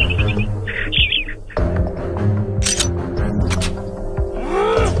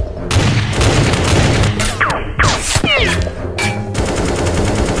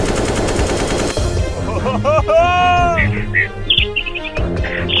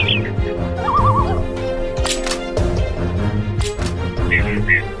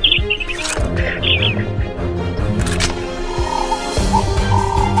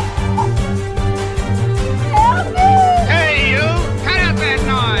 Hey, you! Cut out that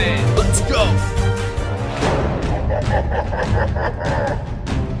noise! Let's go.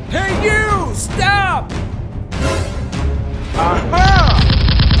 Hey, you! Stop!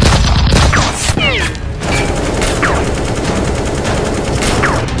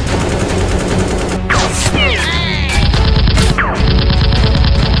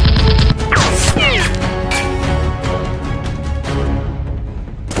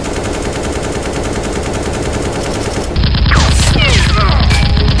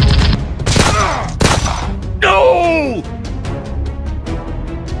 No!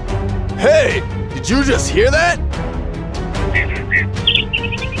 Hey, did you just hear that?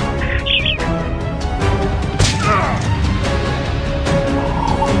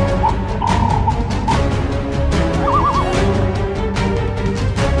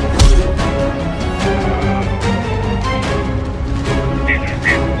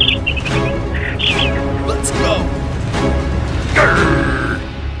 Let's go.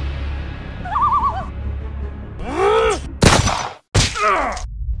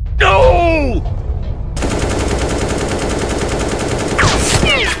 No!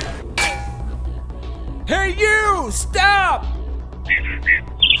 Hey, you! Stop!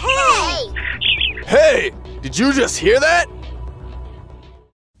 Hey! Hey, did you just hear that?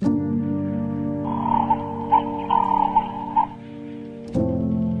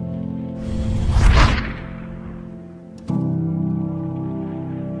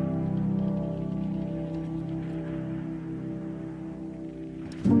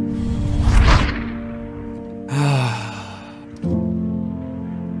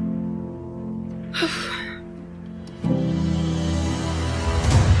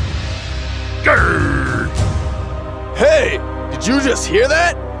 you just hear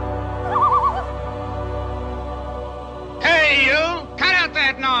that? Hey, you! Cut out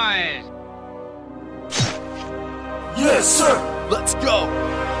that noise! Yes, sir! Let's go!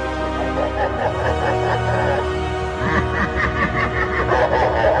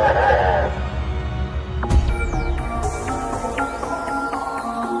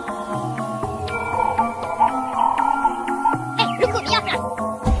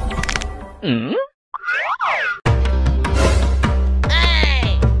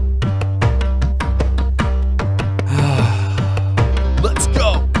 Let's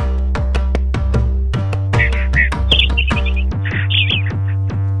go!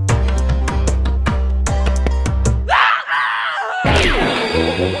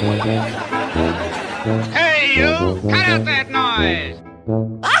 Hey, you! Cut out that noise!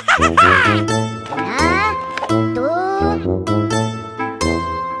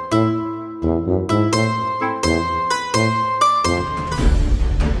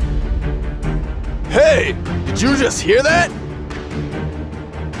 Hey! Did you just hear that?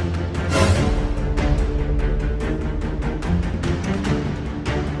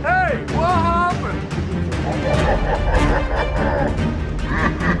 Hey, what happened?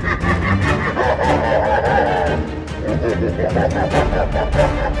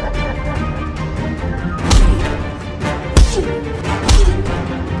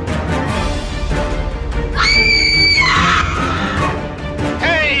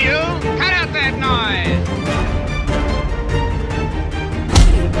 Hey, you! Cut out that noise!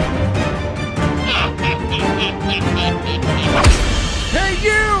 Hey,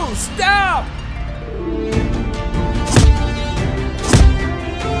 you! Stop!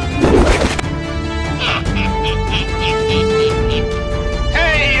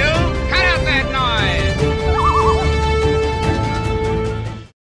 Hey, you! Cut out that noise!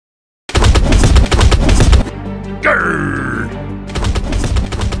 Grrr!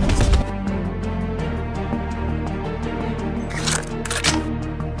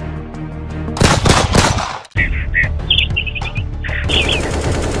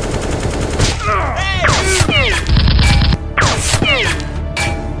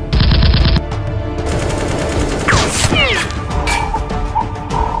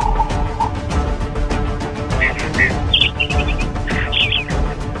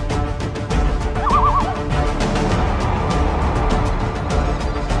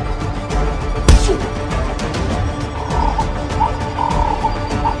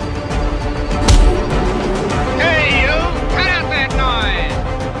 Hey, you! Cut out that noise!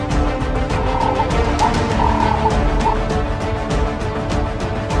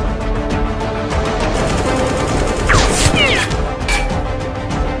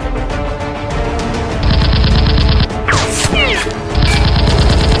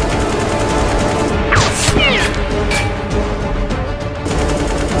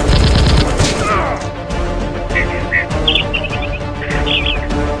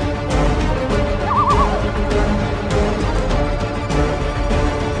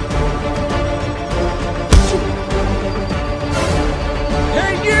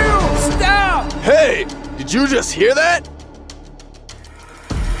 Hey, you! Stop! Hey! Did you just hear that?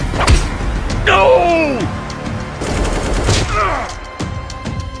 No!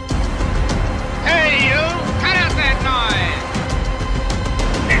 Hey, you! Cut out that noise!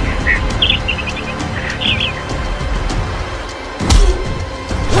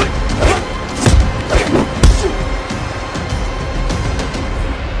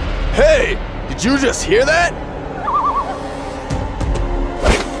 Hey! Did you just hear that?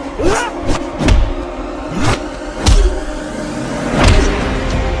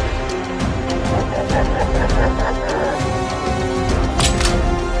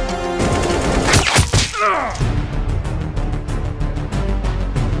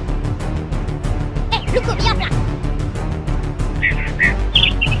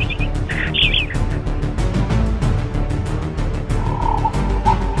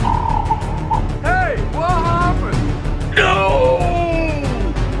 Hey, what happened?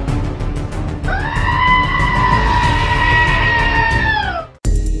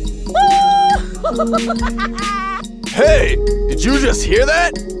 Hey! Did you just hear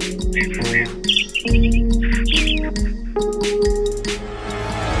that?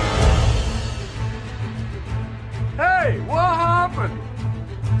 Hey, what happened?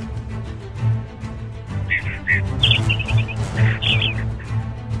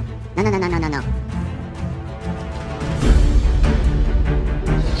 No.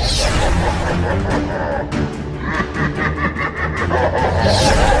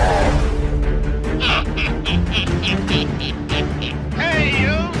 Hey,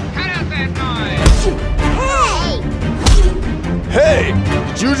 you! Cut out that noise!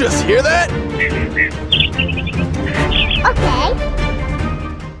 just hear that? Okay.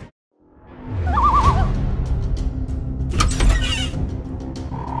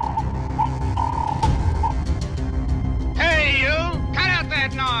 Hey, you! Cut out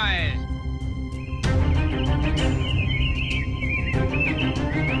that noise!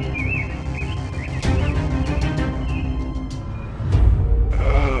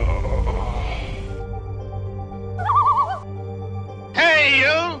 Hey,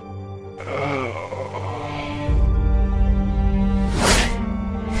 you!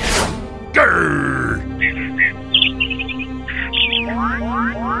 Grrr!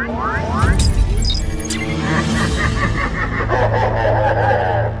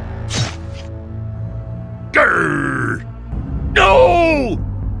 Grrr! No!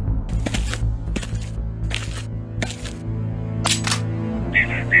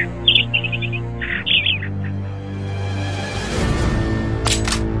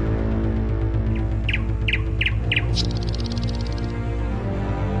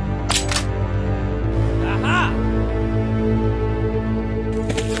 Aha!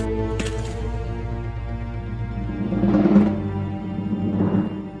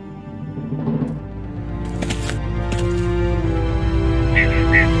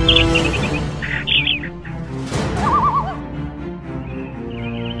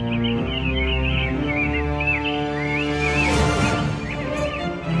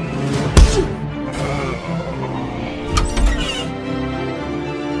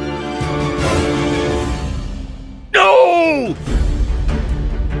 No!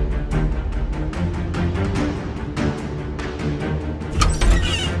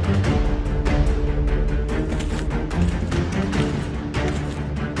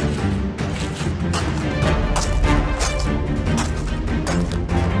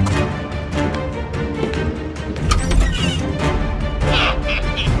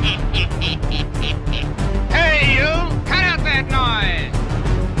 Hey, you! Cut out that noise!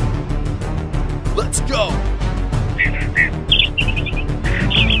 Let's go!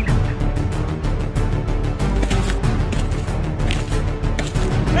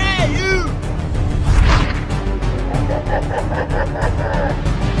 Hey, you!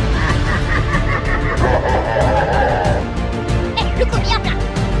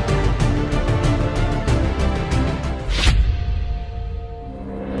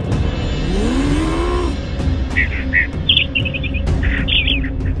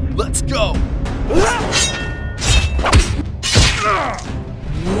 Let's go!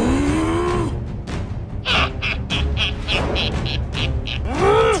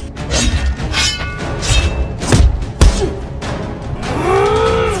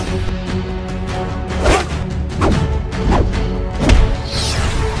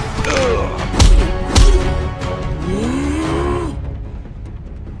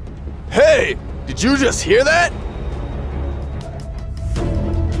 Hey! Did you just hear that?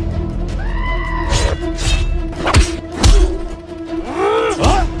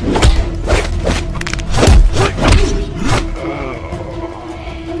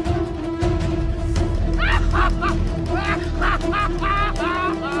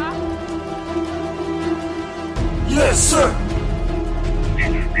 Yes, sir.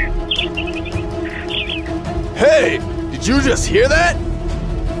 Hey! Did you just hear that?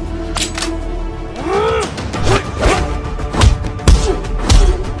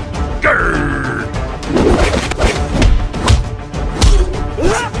 Grrr!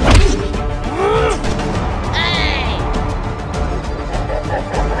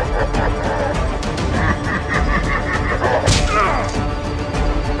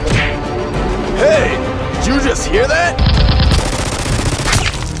 Hey! Did you just hear that?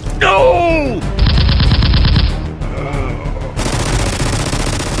 No!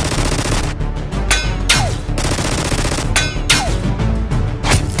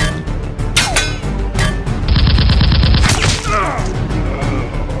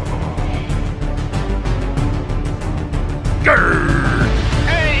 Grrr!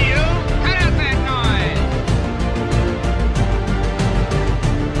 Hey, you! Cut out that noise!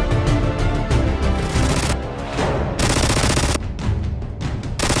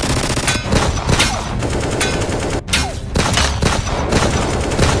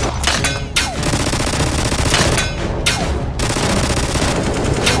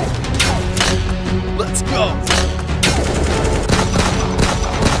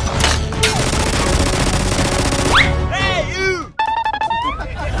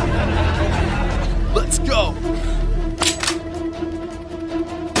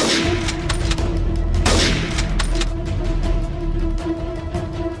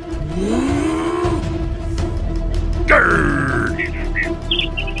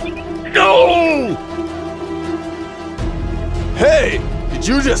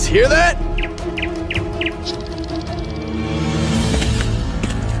 you just hear that?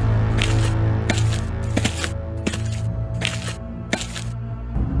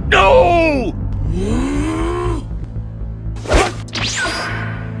 No!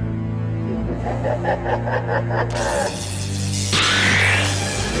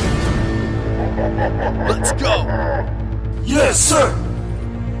 Let's go! Yes, sir!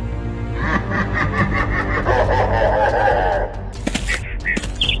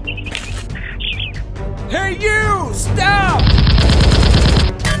 Hey, you! Stop!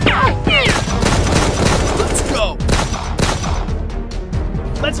 Let's go!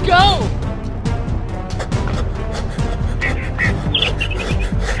 Let's go!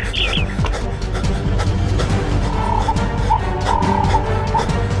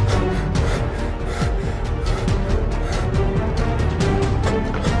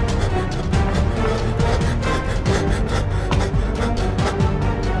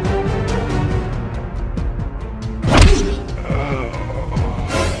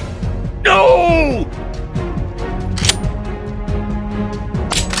 No!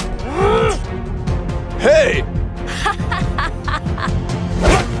 Hey!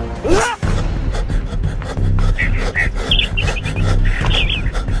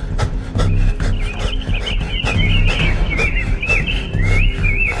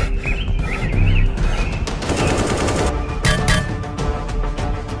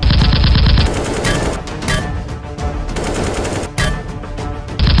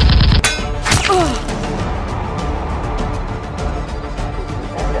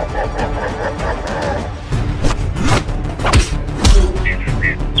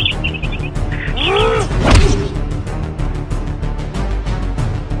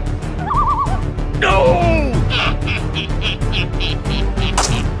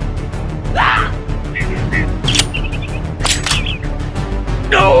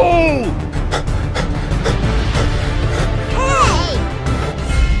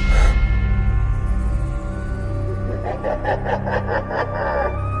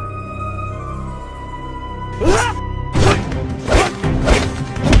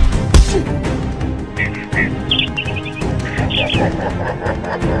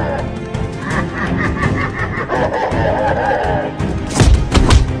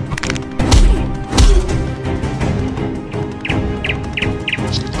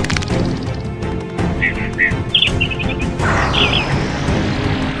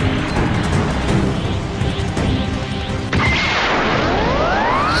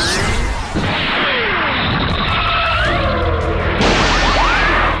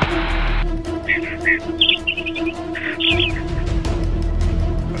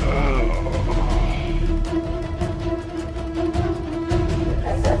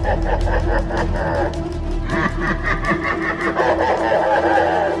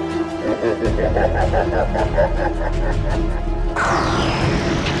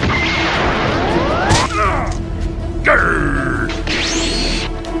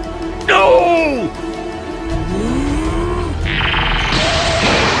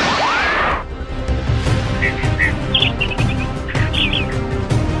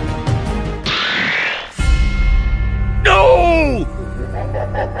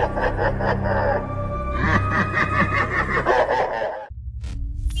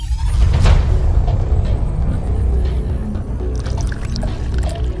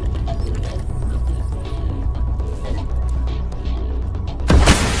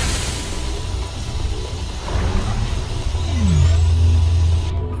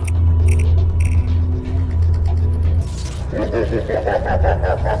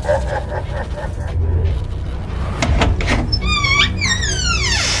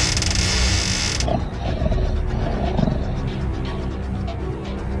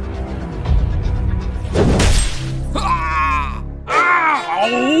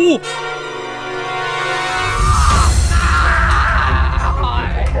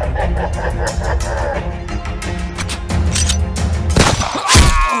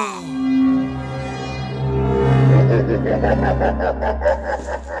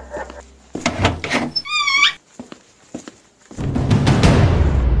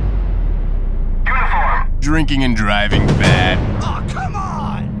 Drinking and driving bad. Oh, come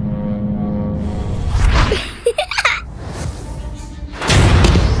on!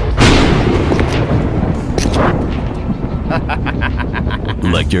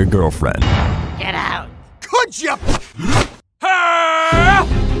 Like your girlfriend. Get out. Could you?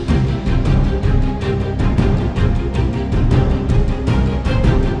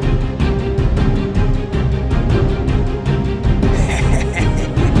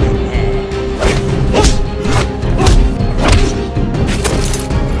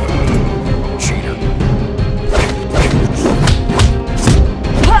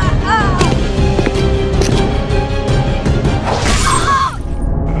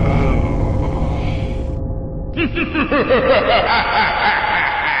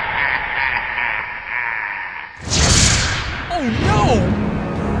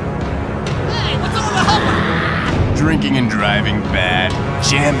 Drinking and driving bad.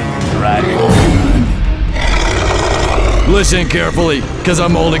 Jamming and driving. Listen carefully, cause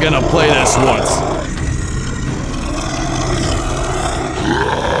I'm only gonna play this once.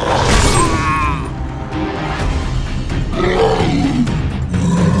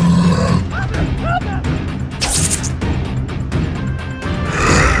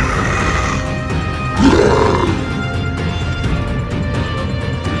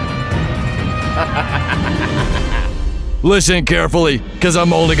 Listen carefully, cause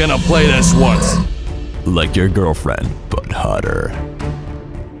I'm only gonna play this once. Like your girlfriend, but hotter.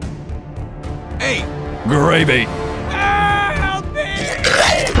 Hey! Gravy! Help me!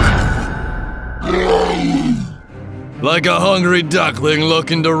 Like a hungry duckling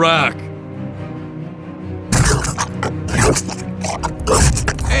looking to rock.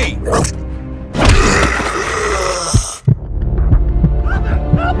 Hey!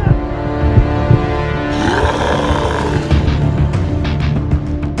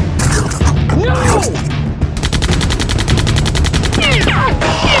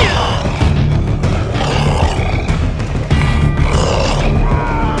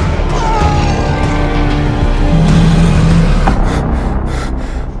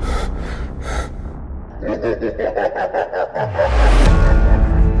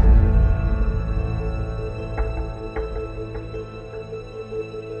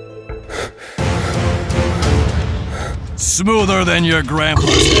 Smoother than your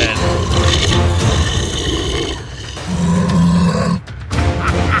grandpa's head.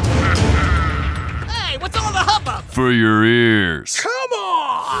 Hey, what's all the hubbub? For your ears. Come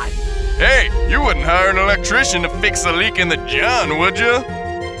on! Hey, you wouldn't hire an electrician to fix a leak in the John, would you?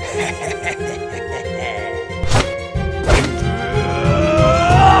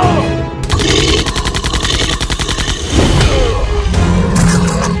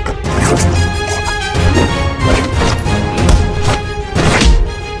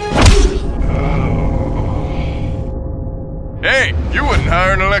 Hey, you wouldn't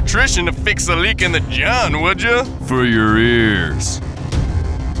hire an electrician to fix a leak in the John, would you? For your ears.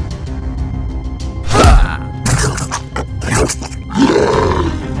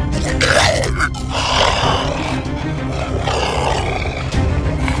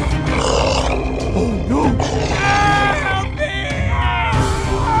 Oh no! Help me!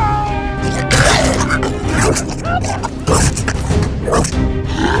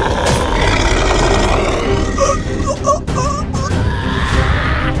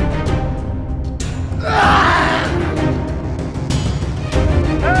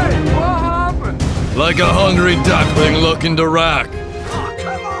 Like a hungry duckling looking to rock. Oh,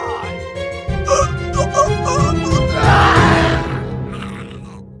 come on!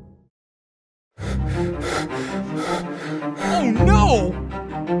 Oh no!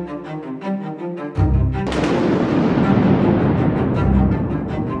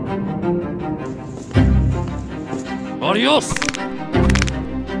 Adios!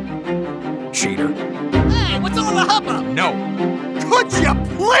 Cheater. Hey, what's all the hubbub? No. Could you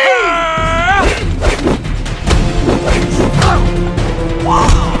please?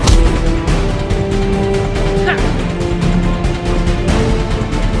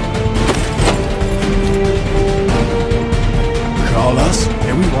 Call us,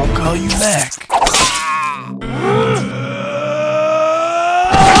 and we won't call you back.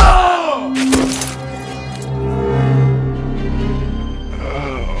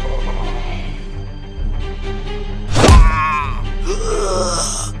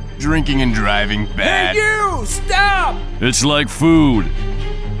 Drinking and driving bad. Hey, you! Stop! It's like food.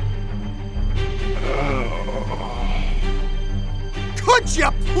 Could you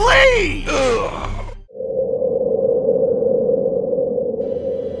please?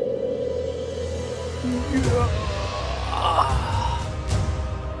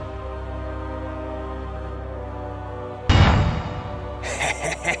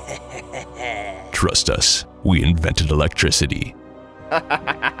 Trust us, we invented electricity.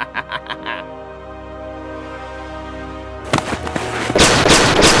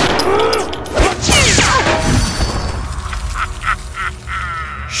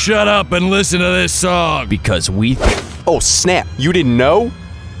 Shut up and listen to this song. Because we... Oh snap, you didn't know?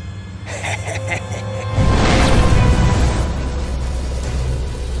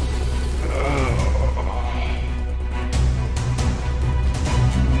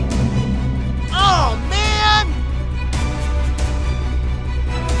 Oh, man!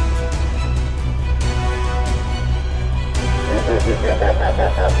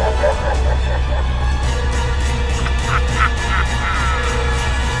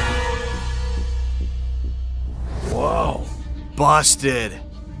 Whoa. Busted.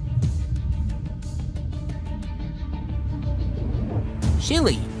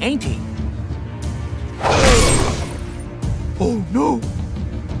 chilly, ain't he? Oh no!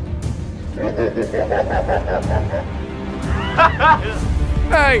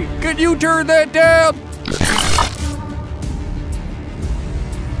 Hey, can you turn that down?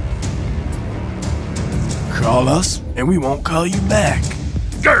 Call us, and we won't call you back.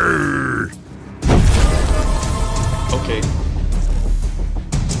 Grr! Okay.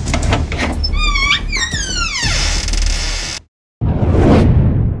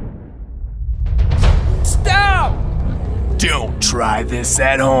 Stop! Don't try this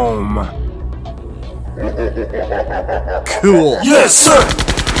at home. Cool. Yes, sir!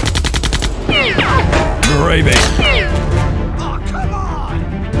 Gravy. Oh, come on!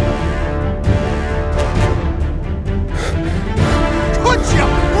 Could you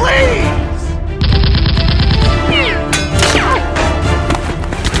please?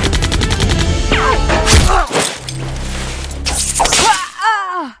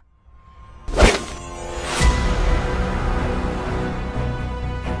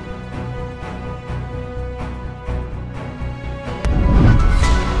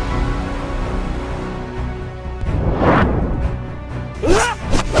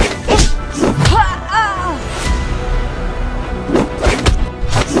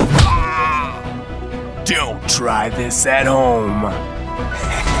 Don't try this at home.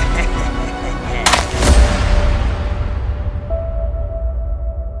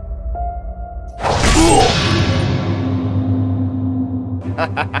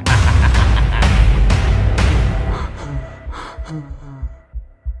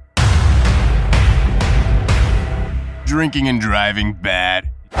 Drinking and driving bad.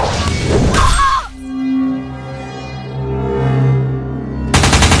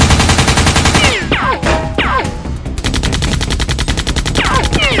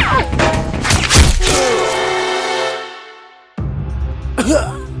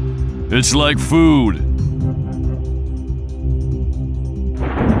 It's like food.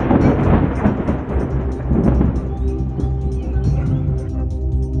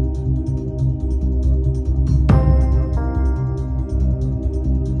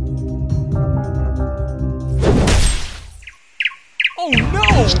 Oh no!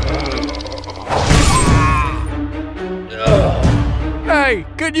 Hey,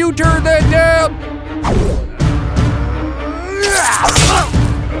 can you turn that down?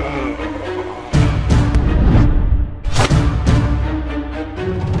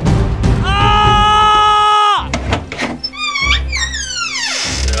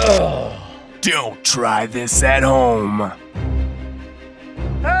 Don't try this at home.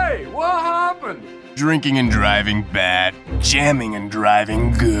 Hey, what happened? Drinking and driving bad. Jamming and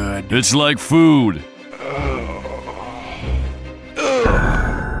driving good. It's like food.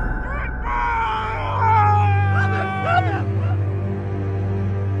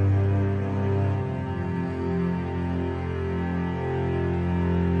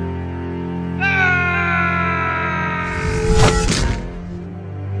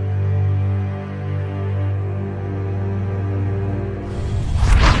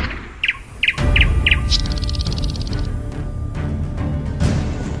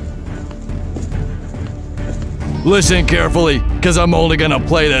 Listen carefully, cause I'm only gonna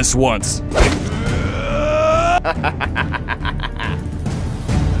play this once.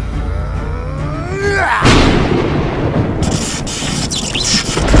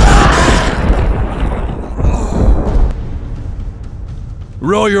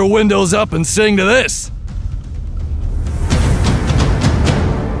 Roll your windows up and sing to this.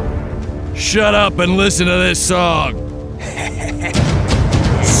 Shut up and listen to this song.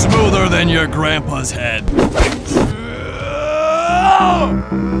 Smoother than your grandpa's head.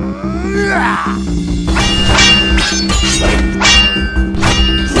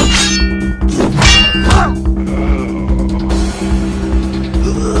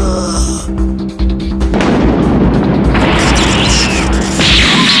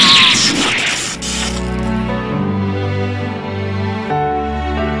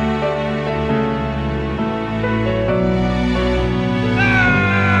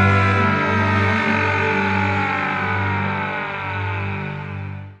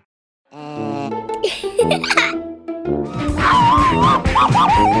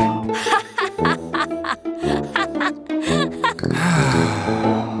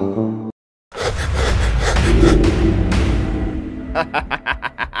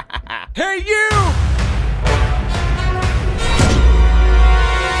 Hey, you!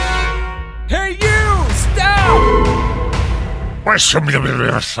 Hey, you! Stop!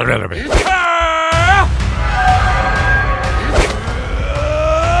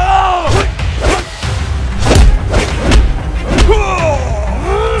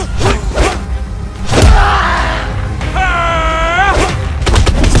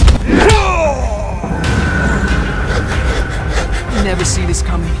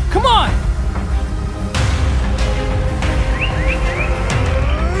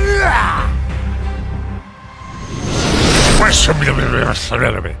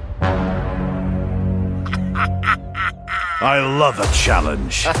 I love a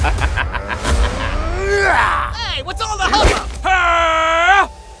challenge. Hey, what's all the hubbub?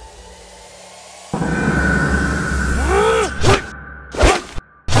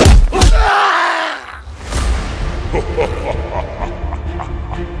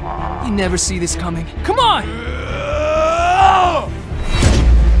 You never see this coming. Come on!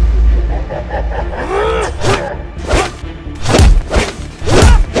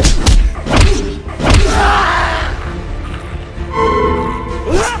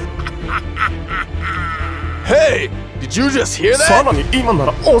 Hey, did you just hear that? さらに今な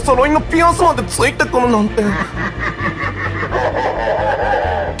らお揃いのピアスまでついてくるなんて。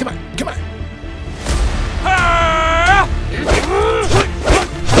Come on, come on.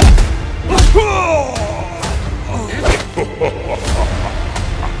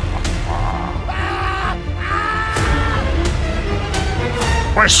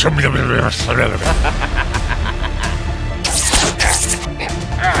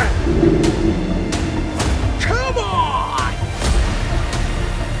 Come on!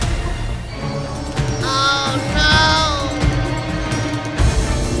 Oh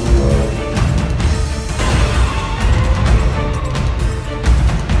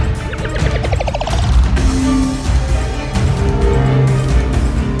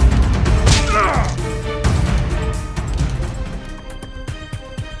no!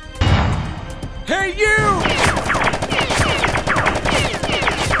 Hey, you!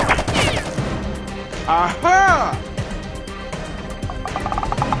 Aha!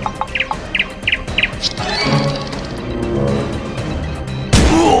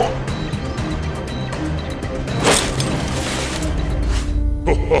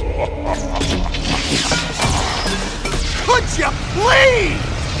 Could you please?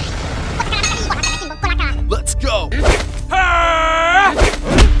 Let's go.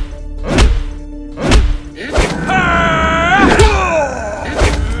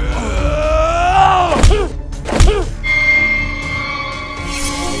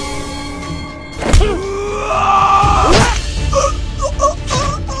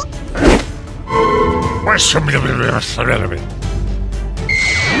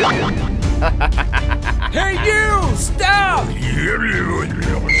 Hey, you! Stop! Hey,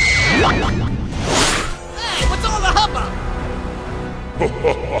 what's all the hubbub?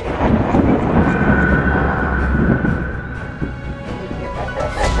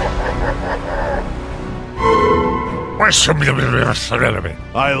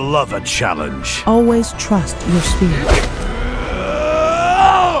 I love a challenge. Always trust your spirit.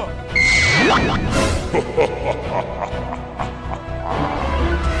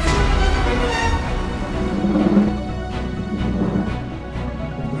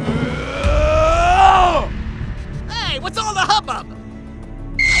 Hey, what's all the hubbub?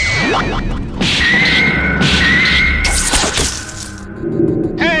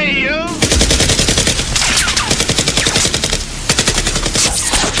 Hey, you!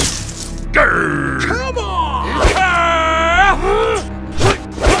 Come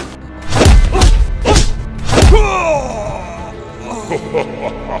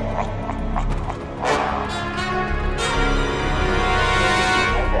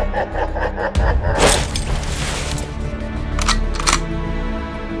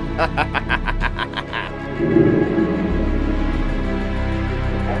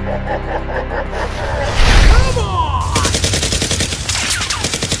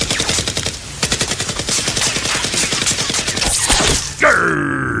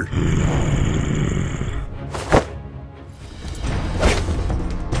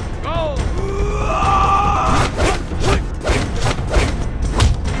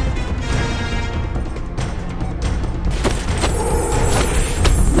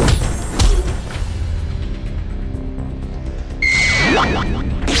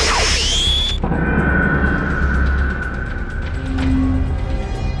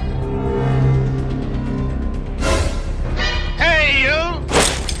Hey, you!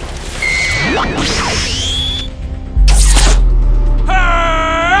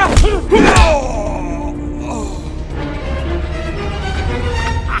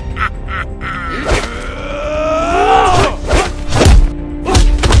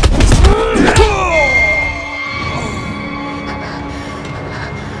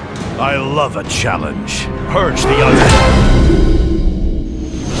 I love a challenge. Purge the ugly.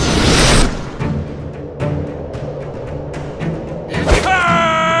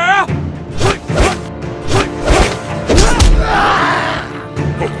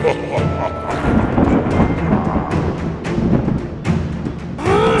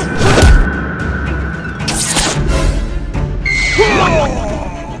 Whoa!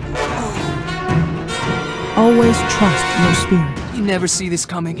 Always trust your spirit. You never see this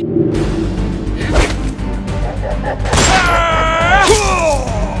coming.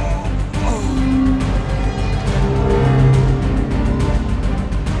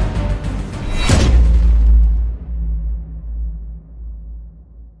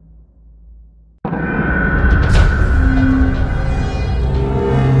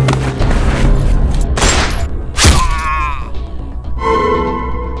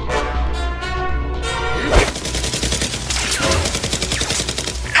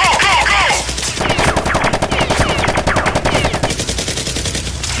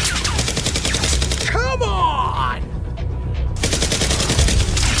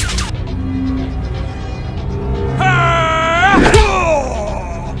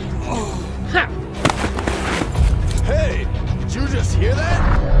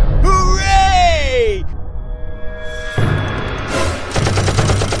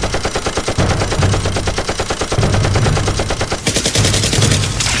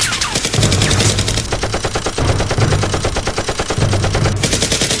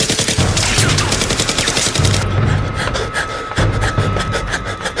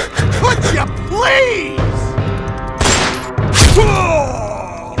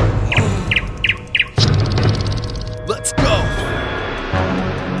 Let's go!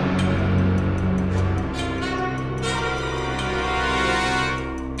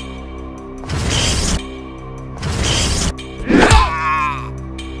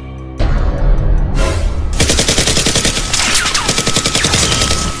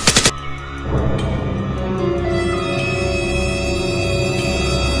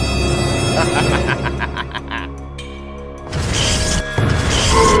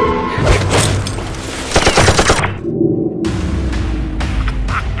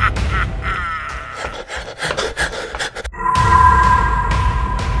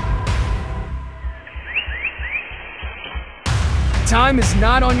 Time is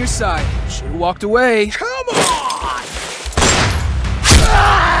not on your side. Should've walked away. Come on!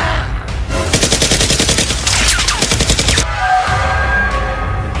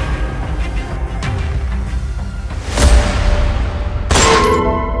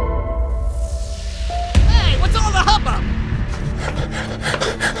 Hey, what's all the hubbub?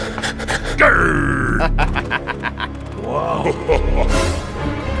 Wow.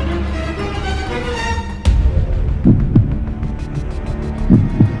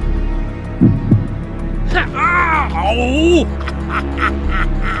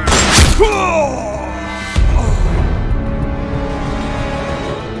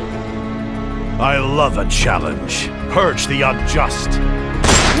 I love a challenge. Purge the unjust.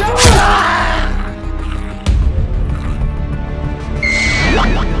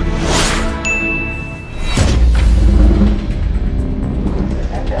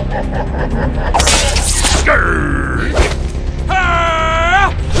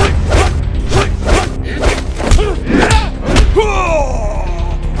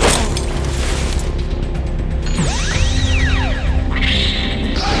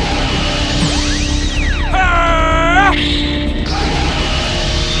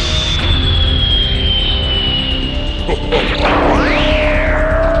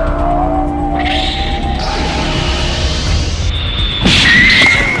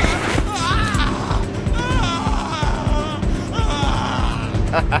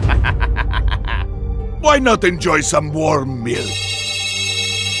 Why not enjoy some warm milk?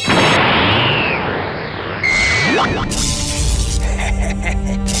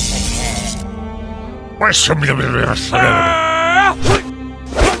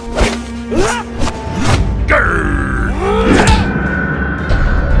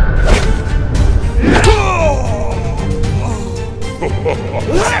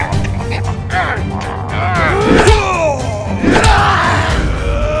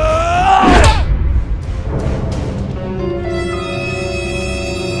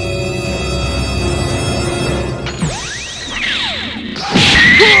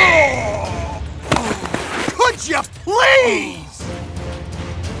 Could you please?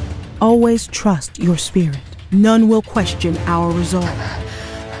 Always trust your spirit. None will question our resolve.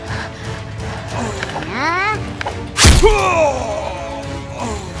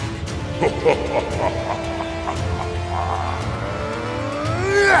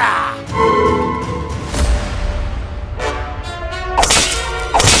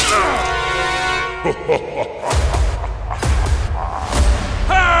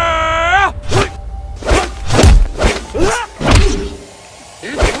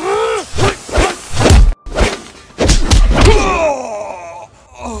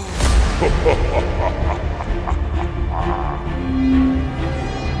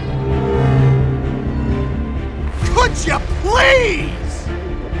 Would you please?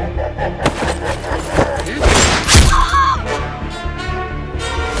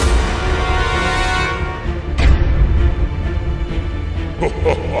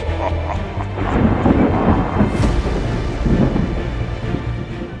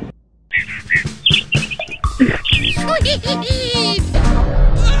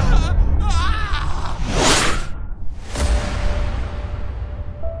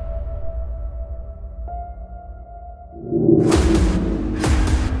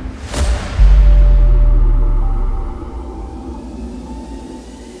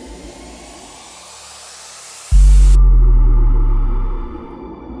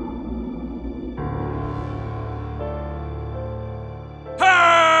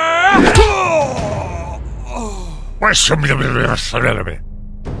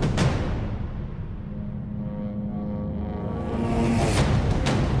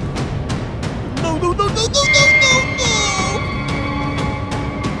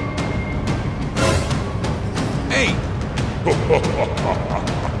 Hey! Come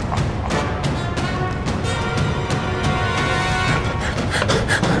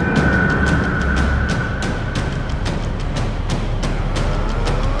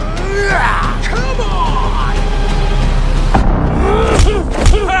on!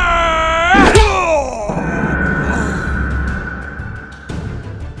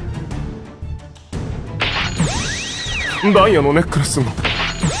ダイヤのネックレスも。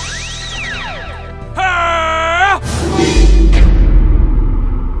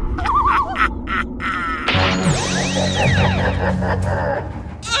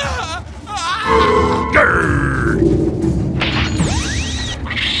Grrr!